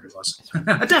 6 or whatever it was.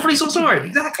 I definitely saw him,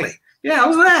 exactly. Yeah, I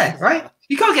was there, right?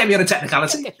 You can't get me on a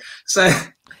technicality. So,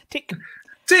 tick,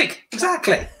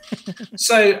 exactly.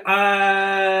 So,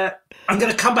 I'm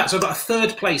going to come back. So I've got a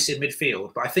third place in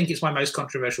midfield, but I think it's my most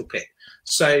controversial pick.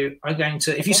 So I'm going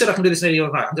to, if you said I can do this nearly all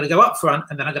night, I'm going to go up front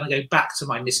and then I'm going to go back to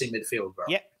my missing midfield role.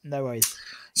 Yep, no worries.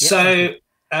 So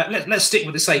let's stick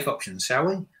with the safe options, shall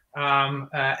we?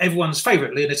 Everyone's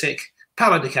favourite lunatic,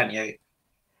 Paolo Di Canio.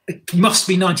 It must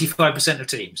be 95% of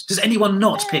teams. Does anyone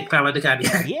not pick Paolo Di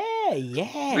Canio?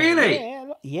 Yeah. Really?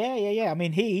 Yeah. I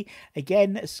mean, he,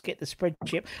 again, let's get the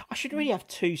spreadsheet. I should really have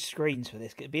 2 screens for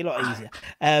this. It'd be a lot easier.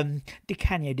 Di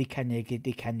Canio.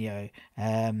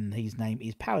 His name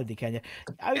is Paolo Di Canio.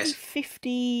 Only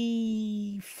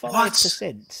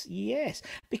 55%. Yes.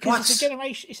 Because it's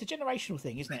a generational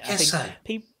thing, isn't it? I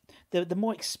think the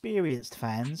more experienced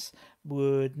fans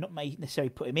would not necessarily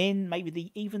put him in.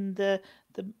 Maybe even the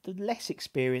less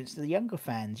experienced, the younger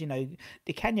fans. Di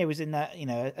Canio was in that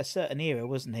a certain era,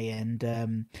 wasn't he? And I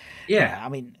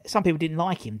mean, some people didn't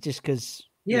like him just because.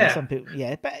 Some people.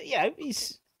 Yeah, but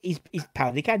he's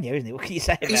Paolo Di Canio, isn't he? What can you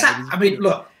say about him? I mean,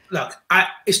 look.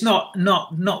 It's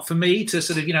not for me to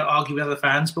sort of argue with other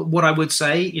fans, but what I would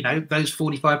say, those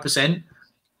 45%.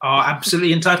 Are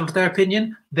absolutely entitled to their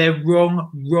opinion. They're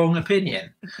wrong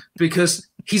opinion, because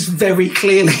he's very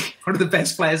clearly one of the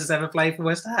best players that's ever played for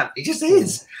West Ham. He just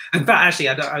is. In fact, actually,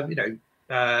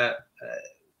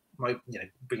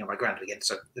 bringing my granddad again,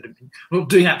 so I'm not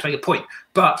doing that to make a point.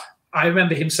 But I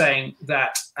remember him saying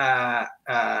that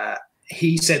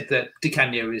he said that Di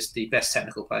Canio is the best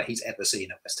technical player he's ever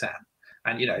seen at West Ham.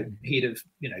 And, he'd have,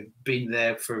 been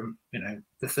there from,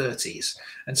 the 30s.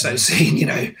 And so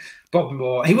seeing, Bob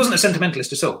Moore, he wasn't a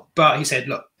sentimentalist at all, but he said,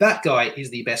 look, that guy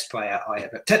is the best player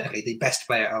technically the best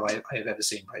player I have ever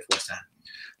seen play for West Ham.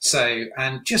 So,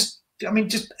 and just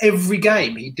every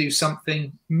game he'd do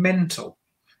something mental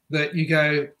that you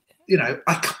go,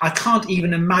 I can't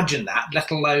even imagine that, let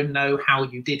alone know how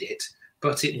you did it.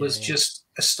 But it was just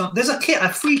a stunt. There's a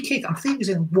free kick, I think it was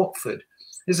in Watford.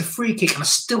 There's a free kick, and I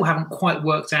still haven't quite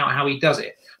worked out how he does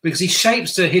it, because he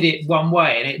shapes to hit it one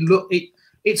way, and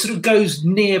it sort of goes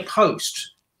near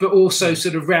post, but also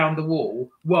sort of round the wall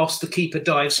whilst the keeper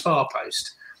dives far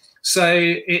post. So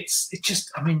it's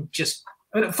just, I mean, just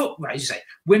football, as you say,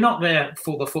 we're not there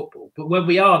for the football, but when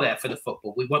we are there for the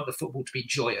football, we want the football to be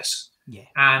joyous. Yeah.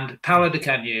 And Paolo Di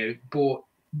Canio brought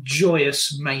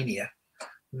joyous mania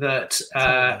that,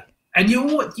 and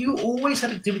you always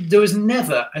had there was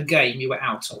never a game you were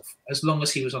out of as long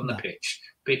as he was on the pitch,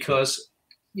 because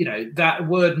that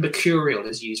word mercurial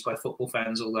is used by football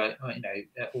fans all the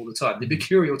time, the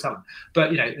mercurial talent.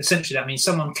 But essentially that means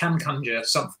someone can conjure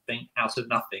something out of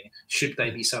nothing should they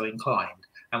be so inclined.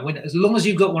 And as long as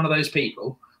you've got one of those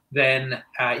people, then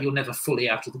you're never fully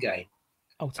out of the game.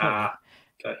 Oh, totally.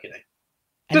 But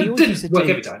and didn't work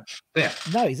every time. Yeah.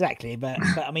 No, exactly. But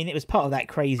I mean, it was part of that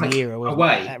crazy era.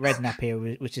 That Redknapp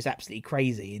era was just absolutely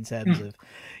crazy in terms of,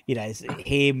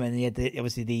 him, and he had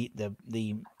obviously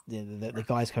the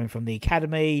guys coming from the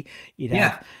academy. You'd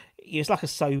have, it was like a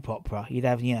soap opera. You'd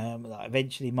have, like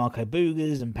eventually Marco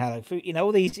Boogers and Paolo,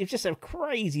 all these. It was just a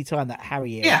crazy time, that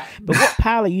Harry era. Yeah. But what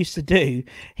Paolo used to do,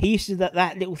 he used to do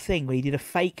that little thing where he did a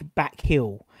fake back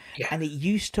heel, and it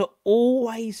used to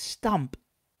always stump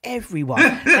everyone.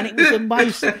 And it was the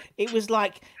most, it was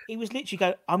literally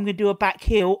go, I'm going to do a back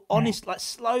heel, honest, like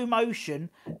slow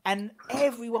motion, and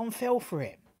everyone fell for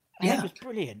it. And it was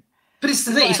brilliant. But it's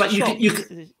the thing, it's like you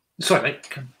could sorry, mate.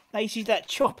 They used to do that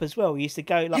chop as well. We used to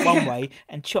go like one way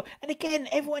and chop. And again,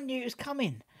 everyone knew it was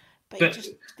coming. But he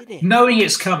just did it. Knowing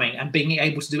it's coming and being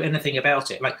able to do anything about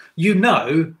it. Like,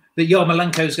 that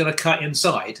Yarmolenko's going to cut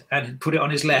inside and put it on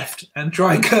his left and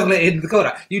try and curl it into the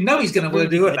corner. He's going to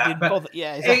do that. But,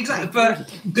 exactly.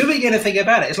 But doing anything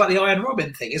about it, it's like the Iron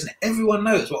Robin thing, isn't it? Everyone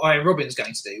knows what Iron Robin's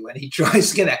going to do when he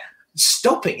tries to get there.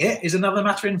 Stopping it is another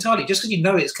matter entirely. Just because you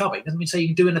know it's coming doesn't mean you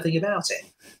can do anything about it.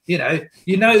 You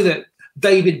know that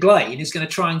David Blaine is going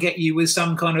to try and get you with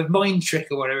some kind of mind trick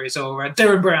or whatever it is, or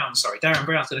Darren Brown's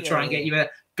going to try and get you.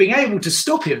 Being able to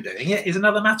stop him doing it is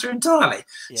another matter entirely.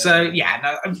 I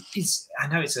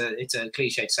know it's a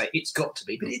cliche to say it's got to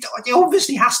be, but it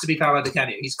obviously has to be Paolo Di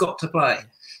Canio. He's got to play.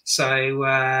 So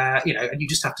and you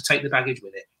just have to take the baggage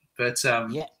with it. But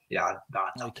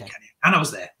okay. And I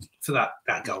was there for that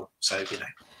goal. So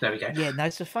there we go. Yeah, no,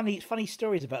 it's a funny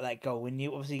stories about that goal when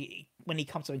he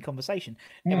comes up in conversation,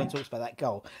 everyone talks about that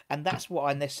goal, and that's what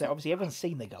I necessarily. Obviously, everyone's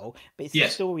seen the goal, but it's the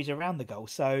stories around the goal.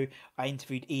 So I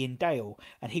interviewed Ian Dale,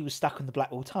 and he was stuck in the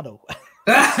Blackwall Tunnel.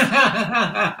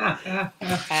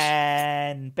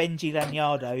 And Benji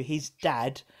Lanyardo, his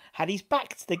dad, had his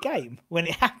back to the game when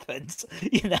it happened, and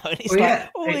it's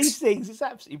these things. It's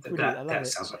absolutely brilliant. I love it.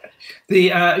 Sounds like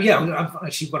it.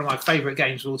 Actually, one of my favourite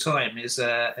games of all time is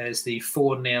the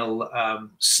 4-0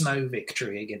 snow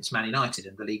victory against Man United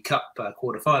in the League Cup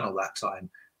quarter-final that time.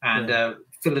 And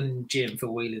Phil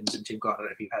Whelans and Jim Grant, I don't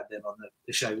know if you've had them on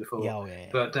the show before.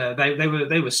 But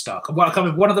they were stuck. Well, I can't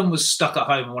remember, one of them was stuck at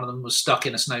home and one of them was stuck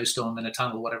in a snowstorm in a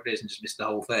tunnel, whatever it is, and just missed the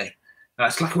whole thing.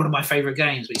 It's like one of my favourite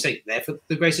games, but you say there for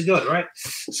the grace of God, right?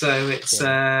 So it's,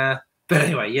 but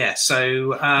anyway,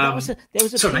 So there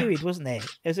was a period, wasn't there?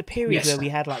 There was a period where we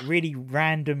had like really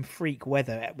random freak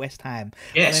weather at West Ham.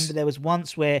 Yes. I remember there was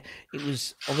once where it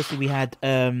was obviously we had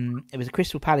it was a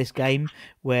Crystal Palace game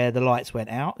where the lights went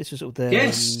out. This was sort of the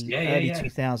early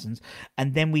 2000s,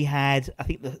 and then we had, I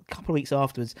think, a couple of weeks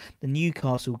afterwards, the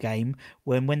Newcastle game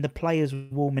when the players were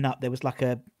warming up, there was like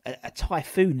a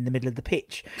typhoon in the middle of the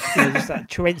pitch. It was just like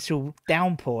torrential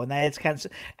downpour, and they had to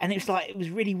cancel. And it was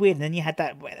really weird. And then you had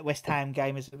that West Ham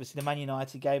game, it was the Man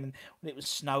United game, and when it was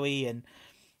snowy and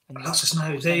lots of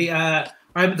snow.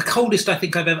 The coldest I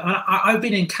think I've ever. I've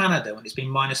been in Canada when it's been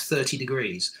minus 30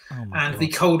 degrees, and the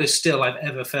coldest still I've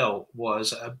ever felt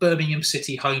was a Birmingham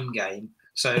City home game.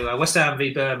 So West Ham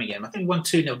v Birmingham. I think we won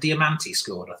 2-0. Diamanti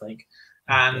scored, I think,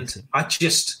 and I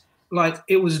just.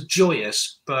 It was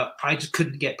joyous, but I just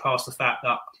couldn't get past the fact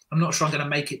that I'm not sure I'm going to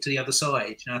make it to the other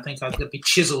side. I think I'm going to be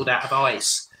chiseled out of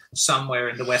ice somewhere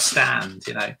in the West Stand.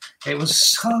 It was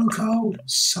so cold.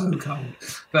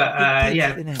 But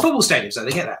football stadiums, though,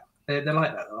 they get that. They're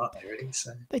like that, aren't they? Really?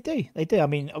 So they do. I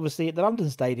mean, obviously at the London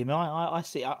Stadium, I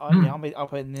see. I'm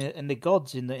up in the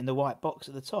gods in the white box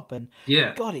at the top, and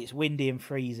God, it's windy and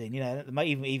freezing.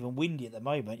 Even windy at the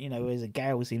moment. There's a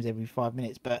gale seems every 5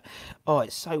 minutes, but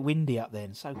it's so windy up there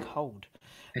and so cold.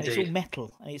 And it's all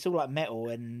metal, and it's all like metal,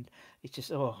 and it's just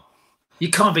You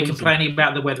can't be complaining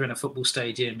about the weather in a football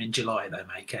stadium in July, though,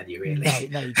 mate, can you really?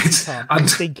 No, you can't. I'm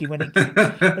thinking when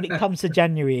it comes to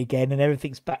January again and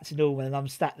everything's back to normal and I'm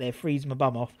sat there freezing my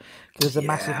bum off because there's a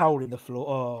massive hole in the floor.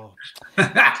 Oh,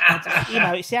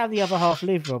 it's how the other half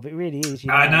live, Rob. It really is.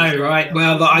 I know, right?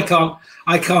 Well, I can't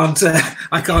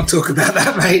talk about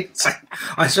that, mate. So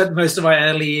I spent most of my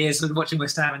early years watching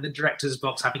West Ham in the director's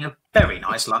box, having a very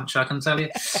nice lunch, I can tell you.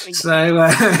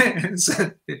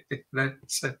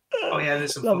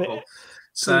 There's some football.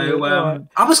 So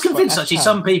I was convinced actually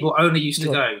some people only used to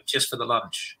go just for the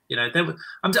lunch.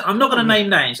 I'm not going to name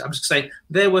names. I'm just going to say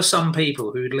there were some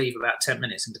people who would leave about 10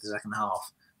 minutes into the second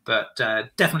half, but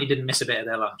definitely didn't miss a bit of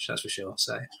their lunch. That's for sure.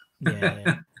 So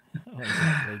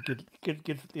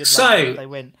Good. So they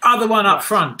went. Other one up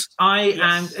front.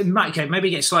 Maybe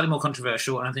get slightly more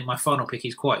controversial, and I think my final pick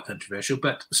is quite controversial.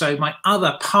 But so my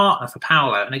other partner for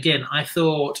Paolo, and again, I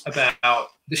thought about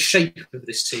the shape of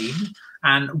this team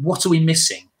and what are we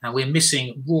missing? Now we're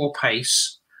missing raw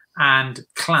pace and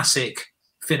classic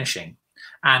finishing.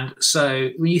 And so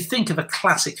when you think of a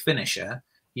classic finisher,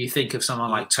 you think of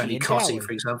someone like Tony Cottee,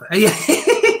 for example.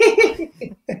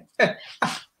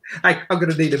 I'm going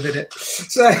to need a minute.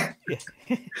 So,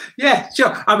 yeah,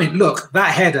 sure. I mean, look,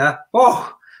 that header.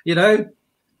 Does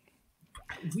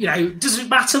it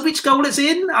matter which goal it's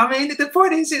in? I mean, the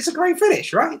point is, it's a great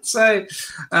finish, right? So,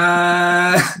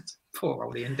 poor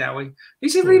old Ian Dowie.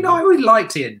 He's really nice. I really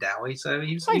liked Ian Dowie. So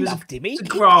he loved him. He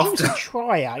was a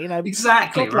trier,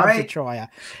 Exactly, God right? Loves a trier.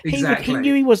 Exactly. He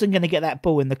knew he wasn't going to get that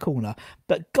ball in the corner,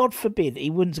 but God forbid he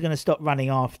wasn't going to stop running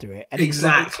after it. And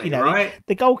exactly, right?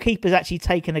 The goalkeeper's actually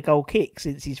taken a goal kick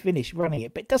since he's finished running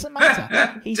it, but it doesn't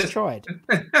matter. He's tried.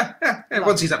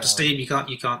 Once he's up to steam, you can't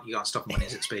stop him when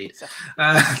he's at speed.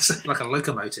 It's like a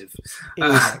locomotive,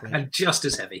 and just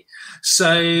as heavy.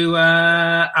 So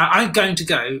I'm going to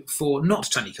go for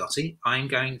not Tony Cottee. I'm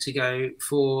going to go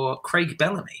for Craig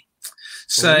Bellamy.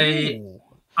 So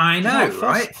I know,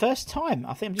 right? First time.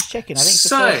 I think I'm just checking. I think it's the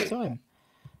first time.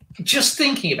 Just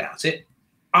thinking about it,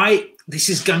 this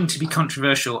is going to be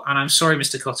controversial, and I'm sorry,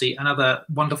 Mr. Cottee, another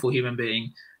wonderful human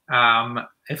being,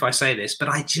 if I say this, but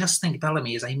I just think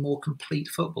Bellamy is a more complete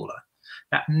footballer.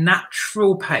 That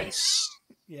natural pace.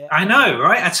 Yeah. I know,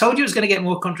 right? I told you it was going to get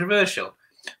more controversial.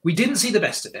 We didn't see the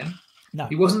best of him. No.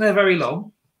 He wasn't there very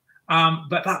long.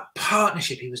 But that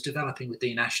partnership he was developing with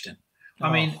Dean Ashton. I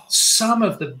mean, some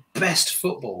of the best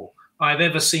football I've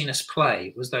ever seen us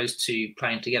play was those two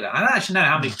playing together. I don't actually know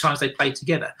how many times they played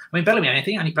together. I mean, Bellamy, I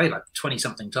think, only played like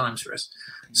 20-something times for us.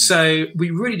 So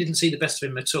we really didn't see the best of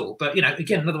him at all. But,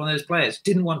 again, another one of those players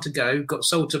didn't want to go, got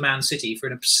sold to Man City for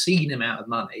an obscene amount of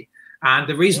money. And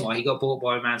the reason why he got bought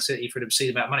by Man City for an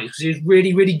obscene amount of money is because he was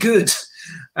really, really good.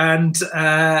 And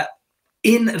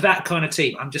in that kind of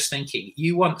team, I'm just thinking,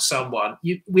 you want someone.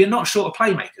 We're not short of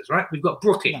playmakers, right? We've got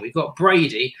Brooking, we've got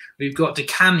Brady, we've got Di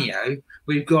Canio,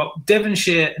 we've got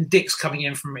Devonshire and Dix coming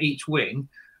in from each wing.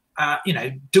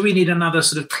 Do we need another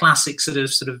sort of classic sort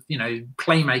of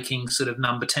playmaking sort of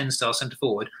number 10 style centre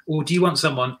forward, or do you want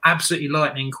someone absolutely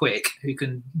lightning quick who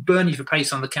can burn you for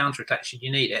pace on the counter attack should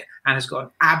you need it, and has got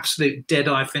an absolute dead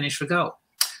eye finish for goal?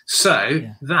 So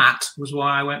that was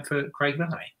why I went for Craig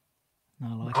Bellamy.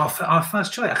 Our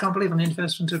first choice. I can't believe I'm the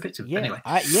first one to have picked him. Anyway,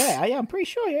 I'm pretty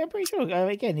sure.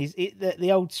 Again,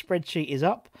 the old spreadsheet is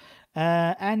up,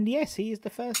 and yes, he is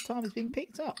the first time he's been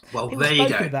picked up. Well, People there you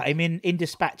go. About him in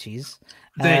dispatches.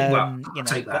 Take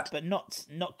that, but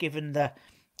not given the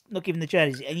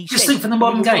journeys. And just think for the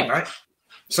modern game, right?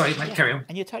 Sorry, mate, carry on.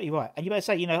 And you're totally right. And you better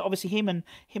say, obviously him and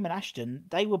Ashton,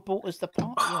 they were bought as the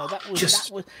part. That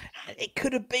was. It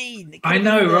could have been. I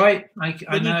know, right? I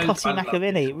know. Cottee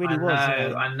McAvinny, it really was.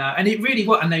 I know, and it really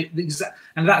was.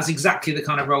 And that's exactly the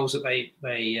kind of roles that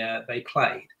they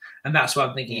played. And that's why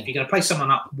I'm thinking, if you're going to play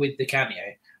someone up with Di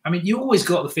Canio, I mean, you always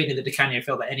got the feeling that Di Canio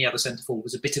felt that any other centre forward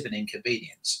was a bit of an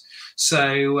inconvenience.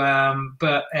 So,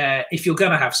 but if you're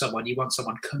going to have someone, you want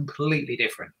someone completely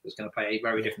different who's going to play a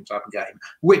very different type of game.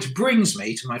 Which brings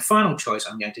me to my final choice.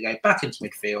 I'm going to go back into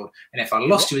midfield. And if I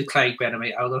lost you with Craig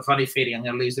Bellamy, I've got a funny feeling I'm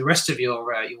going to lose the rest of your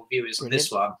viewers on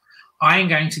this one. I am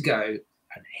going to go,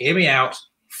 and hear me out,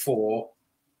 for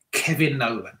Kevin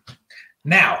Nolan.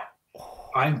 Now,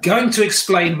 I'm going to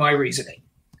explain my reasoning.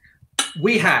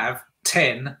 We have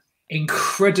 10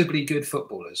 incredibly good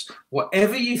footballers.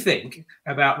 Whatever you think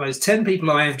about those 10 people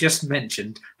I have just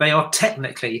mentioned, they are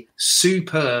technically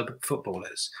superb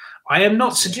footballers. I am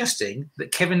not suggesting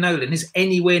that Kevin Nolan is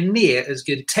anywhere near as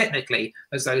good technically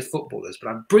as those footballers, but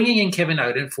I'm bringing in Kevin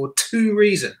Nolan for two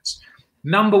reasons.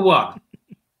 Number one,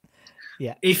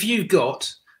 if you've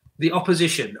got the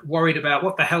opposition worried about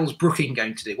what the hell's Brooking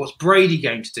going to do, what's Brady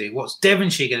going to do, what's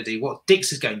Devonshire going to do, what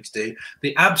Dix is going to do,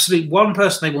 the absolute one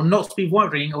person they will not be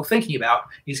worrying or thinking about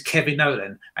is Kevin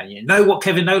Nolan. And you know what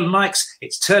Kevin Nolan likes?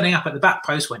 It's turning up at the back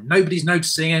post when nobody's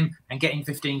noticing him and getting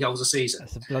 15 goals a season.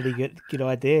 That's a bloody good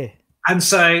idea. And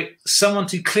so someone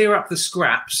to clear up the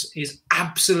scraps is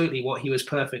absolutely what he was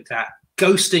perfect at.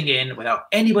 Ghosting in without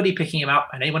anybody picking him up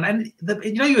and anyone. And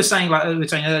you were saying, like we were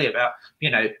saying earlier about,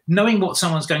 knowing what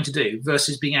someone's going to do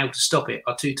versus being able to stop it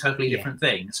are two totally different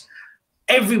things.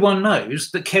 Everyone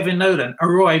knows that Kevin Nolan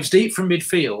arrives deep from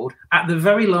midfield at the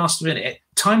very last minute,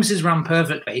 times his run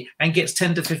perfectly, and gets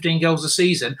 10 to 15 goals a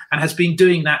season, and has been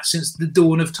doing that since the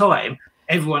dawn of time.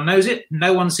 Everyone knows it.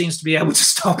 No one seems to be able to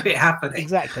stop it happening.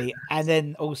 Exactly. And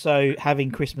then also having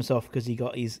Christmas off because he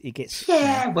gets.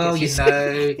 Yeah, well,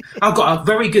 I've got a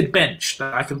very good bench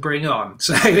that I can bring on.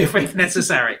 So if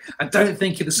necessary, I don't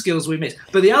think of the skills we miss.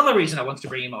 But the other reason I wanted to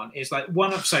bring him on is so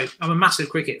I'm a massive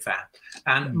cricket fan,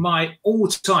 and my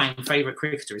all-time favourite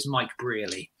cricketer is Mike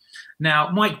Brearley. Now,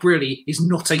 Mike Brearley is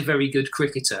not a very good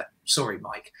cricketer. Sorry,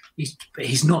 Mike.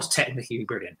 He's not technically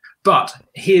brilliant, but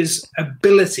his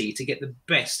ability to get the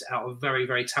best out of very,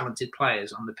 very talented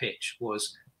players on the pitch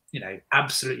was,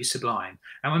 absolutely sublime.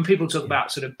 And when people talk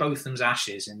about sort of Botham's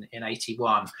Ashes in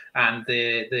 81 and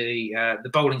the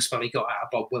bowling spell he got out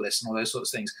of Bob Willis and all those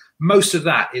sorts of things, most of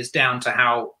that is down to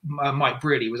how Mike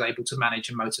Brearley was able to manage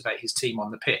and motivate his team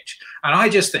on the pitch. And I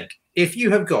just think if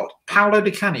you have got Paolo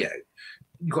Di Canio,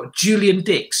 you've got Julian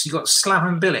Dix, you've got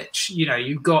Slaven Bilic,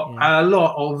 you've got a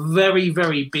lot of very,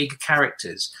 very big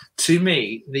characters. To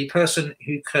me, the person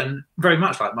who can, very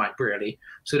much like Mike Brearley,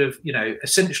 sort of,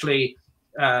 essentially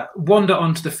wander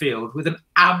onto the field with an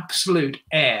absolute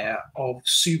air of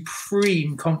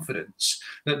supreme confidence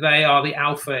that they are the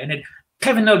alpha. And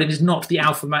Kevin Nolan is not the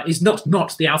alpha male, is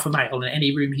not the alpha male in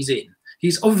any room he's in.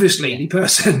 He's obviously the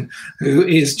person who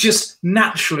is just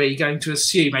naturally going to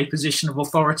assume a position of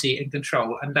authority and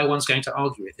control, and no one's going to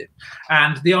argue with him.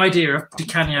 And the idea of Di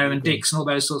Canio and Dix and all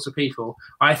those sorts of people,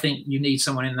 I think you need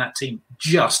someone in that team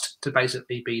just to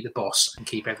basically be the boss and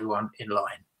keep everyone in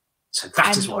line. So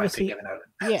that is why I pick Kevin Nolan.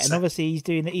 Yeah, and obviously he's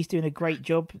doing a great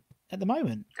job at the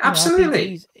moment.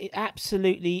 Absolutely, he's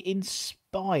absolutely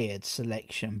inspired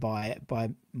selection by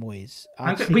Moyes.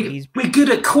 We're good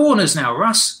at corners now,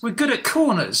 Russ. We're good at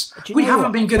corners. We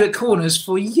haven't been good at corners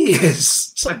for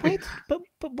years. But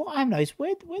what I know is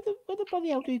where the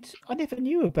bloody hell did I never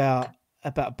knew about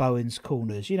Bowen's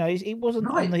corners. It wasn't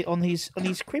on his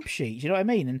crib sheet. You know what I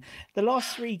mean? And the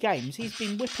last 3 games, he's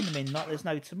been whipping them in like there's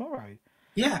no tomorrow.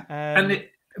 Yeah,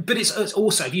 but it's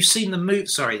also, have you seen the move?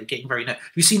 Sorry, getting very have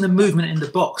you seen the movement in the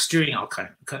box during our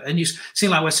and you've seen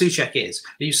like where Souček is.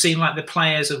 You've seen like the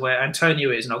players of where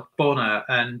Antonio is and Ogbonna,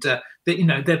 and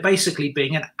they're basically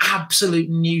being an absolute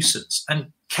nuisance.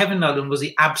 And Kevin Nolan was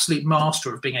the absolute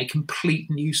master of being a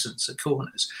complete nuisance at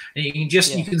corners. And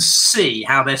you can see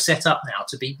how they're set up now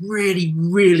to be really,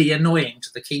 really annoying to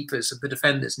the keepers and the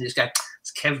defenders. And you just go,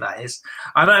 it's Kev, that is.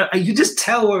 I know, you can just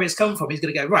tell where it's come from. He's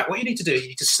going to go, right, what you need to do, you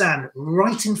need to stand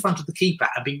right in front of the keeper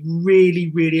and be really,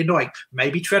 really annoying.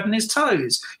 Maybe tread on his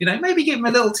toes. Maybe give him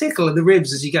a little tickle in the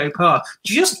ribs as you go past.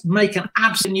 Just make an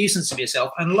absolute nuisance of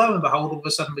yourself. And lo and behold, all of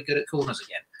a sudden we're good at corners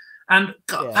again. And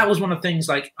God, that was one of the things,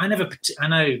 like, I know a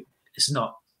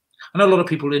lot of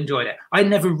people enjoyed it. I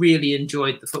never really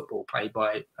enjoyed the football played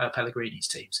by Pellegrini's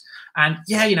teams. And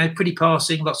pretty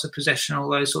passing, lots of possession, all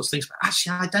those sorts of things. But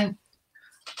actually,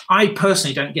 I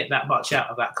personally don't get that much out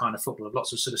of that kind of football,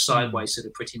 lots of sort of sideways, sort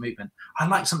of pretty movement. I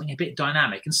like something a bit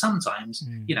dynamic. And sometimes,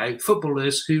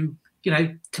 footballers who,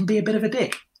 can be a bit of a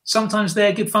dick. Sometimes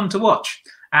they're good fun to watch.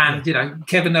 And,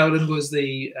 Kevin Nolan was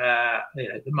the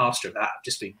master of that,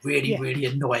 just being really, really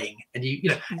annoying. And,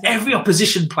 every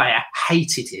opposition player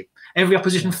hated him. Every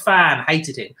opposition fan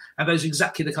hated him. And those are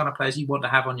exactly the kind of players you want to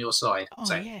have on your side. Oh,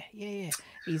 so, yeah.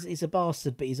 He's a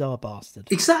bastard, but he's our bastard.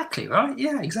 Exactly, right?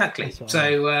 Yeah, exactly.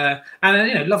 So,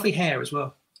 and, lovely hair as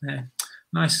well. Yeah.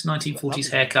 Nice 1940s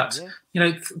haircuts.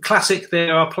 Yeah. Classic.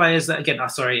 There are players that, again, I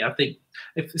think,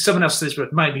 if someone else says this,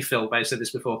 maybe Phil may have said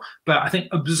this before, but I think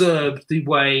observed the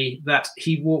way that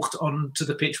he walked onto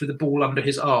the pitch with the ball under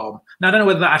his arm. Now, I don't know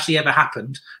whether that actually ever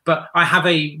happened, but I have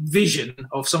a vision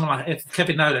of someone like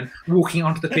Kevin Nolan walking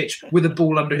onto the pitch with a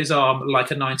ball under his arm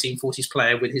like a 1940s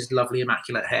player with his lovely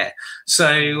immaculate hair. So,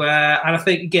 and I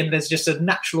think, again, there's just a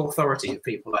natural authority of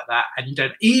people like that. And you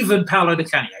don't, even Paolo Di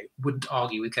Canio wouldn't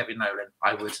argue with Kevin Nolan.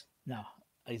 I would. No.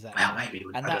 Exactly. Well, maybe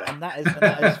and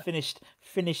that has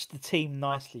finished the team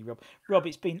nicely, Rob. Rob,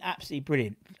 it's been absolutely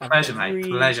brilliant. Pleasure, mate.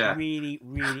 Pleasure. Really,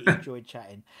 really enjoyed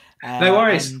chatting. No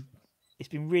worries. It's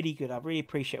been really good. I really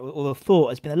appreciate all the thought.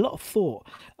 There's been a lot of thought,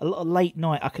 a lot of late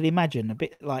night. I could imagine a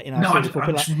bit like, you know. No, I'm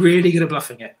just really good at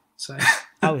bluffing it. So.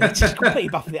 Oh, yeah, just completely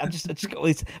buffing it. I just got all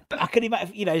this, but I can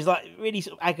imagine, you know, it's like really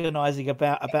sort of agonising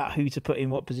about who to put in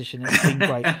what position. It's been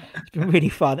great. It's been really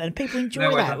fun, and people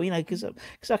enjoy that, you know, because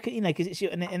I can, you know, because it's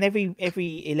and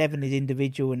every 11 is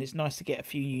individual, and it's nice to get a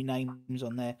few new names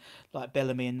on there like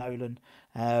Bellamy and Nolan.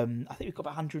 I think we've got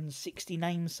about 160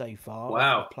 names so far.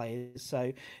 Wow, players.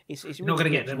 So it's really not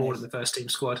going to get them all in the first team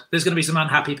squad. There's going to be some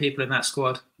unhappy people in that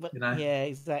squad. You know. Yeah,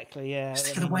 exactly. Yeah,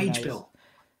 just get a wage bill.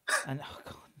 And oh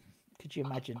God. Could you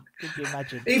imagine?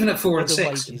 Even at 4 and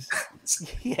 6.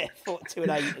 Yeah, 4, 2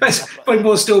 and 8. Probably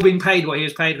more still being paid what he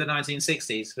was paid in the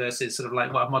 1960s versus sort of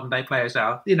like what modern day players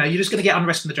are. You know, you're just going to get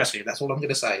unrest in the dressing room. That's all I'm going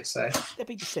to say. So there'll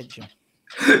be dissension.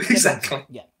 Exactly.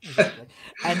 Yeah, exactly.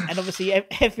 and obviously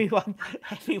everyone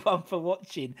for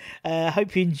watching.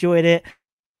 Hope you enjoyed it.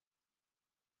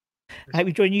 I hope you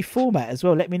enjoy a new format as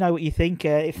well. Let me know what you think.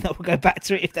 If not, we'll go back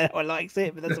to it if no one likes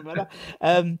it, but doesn't matter.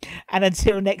 And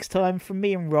until next time, from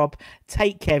me and Rob,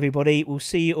 take care, everybody. We'll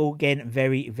see you all again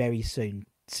very, very soon.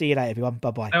 See you later, everyone.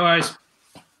 Bye-bye. No worries.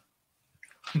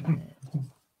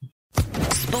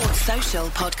 Sports Social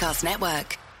Podcast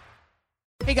Network.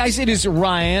 Hey guys, it is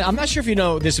Ryan. I'm not sure if you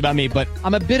know this about me, but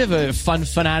I'm a bit of a fun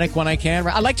fanatic when I can.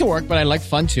 I like to work, but I like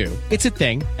fun too. It's a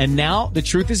thing. And now the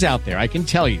truth is out there. I can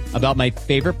tell you about my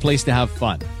favorite place to have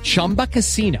fun. Chumba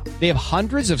Casino. They have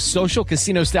hundreds of social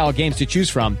casino style games to choose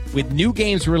from with new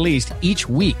games released each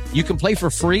week. You can play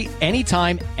for free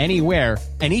anytime, anywhere.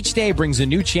 And each day brings a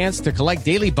new chance to collect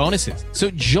daily bonuses. So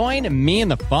join me in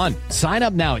the fun. Sign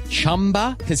up now at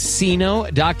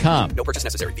ChumbaCasino.com. No purchase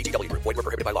necessary. VGW Group. Void where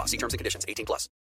prohibited by law. See terms and conditions. 18+.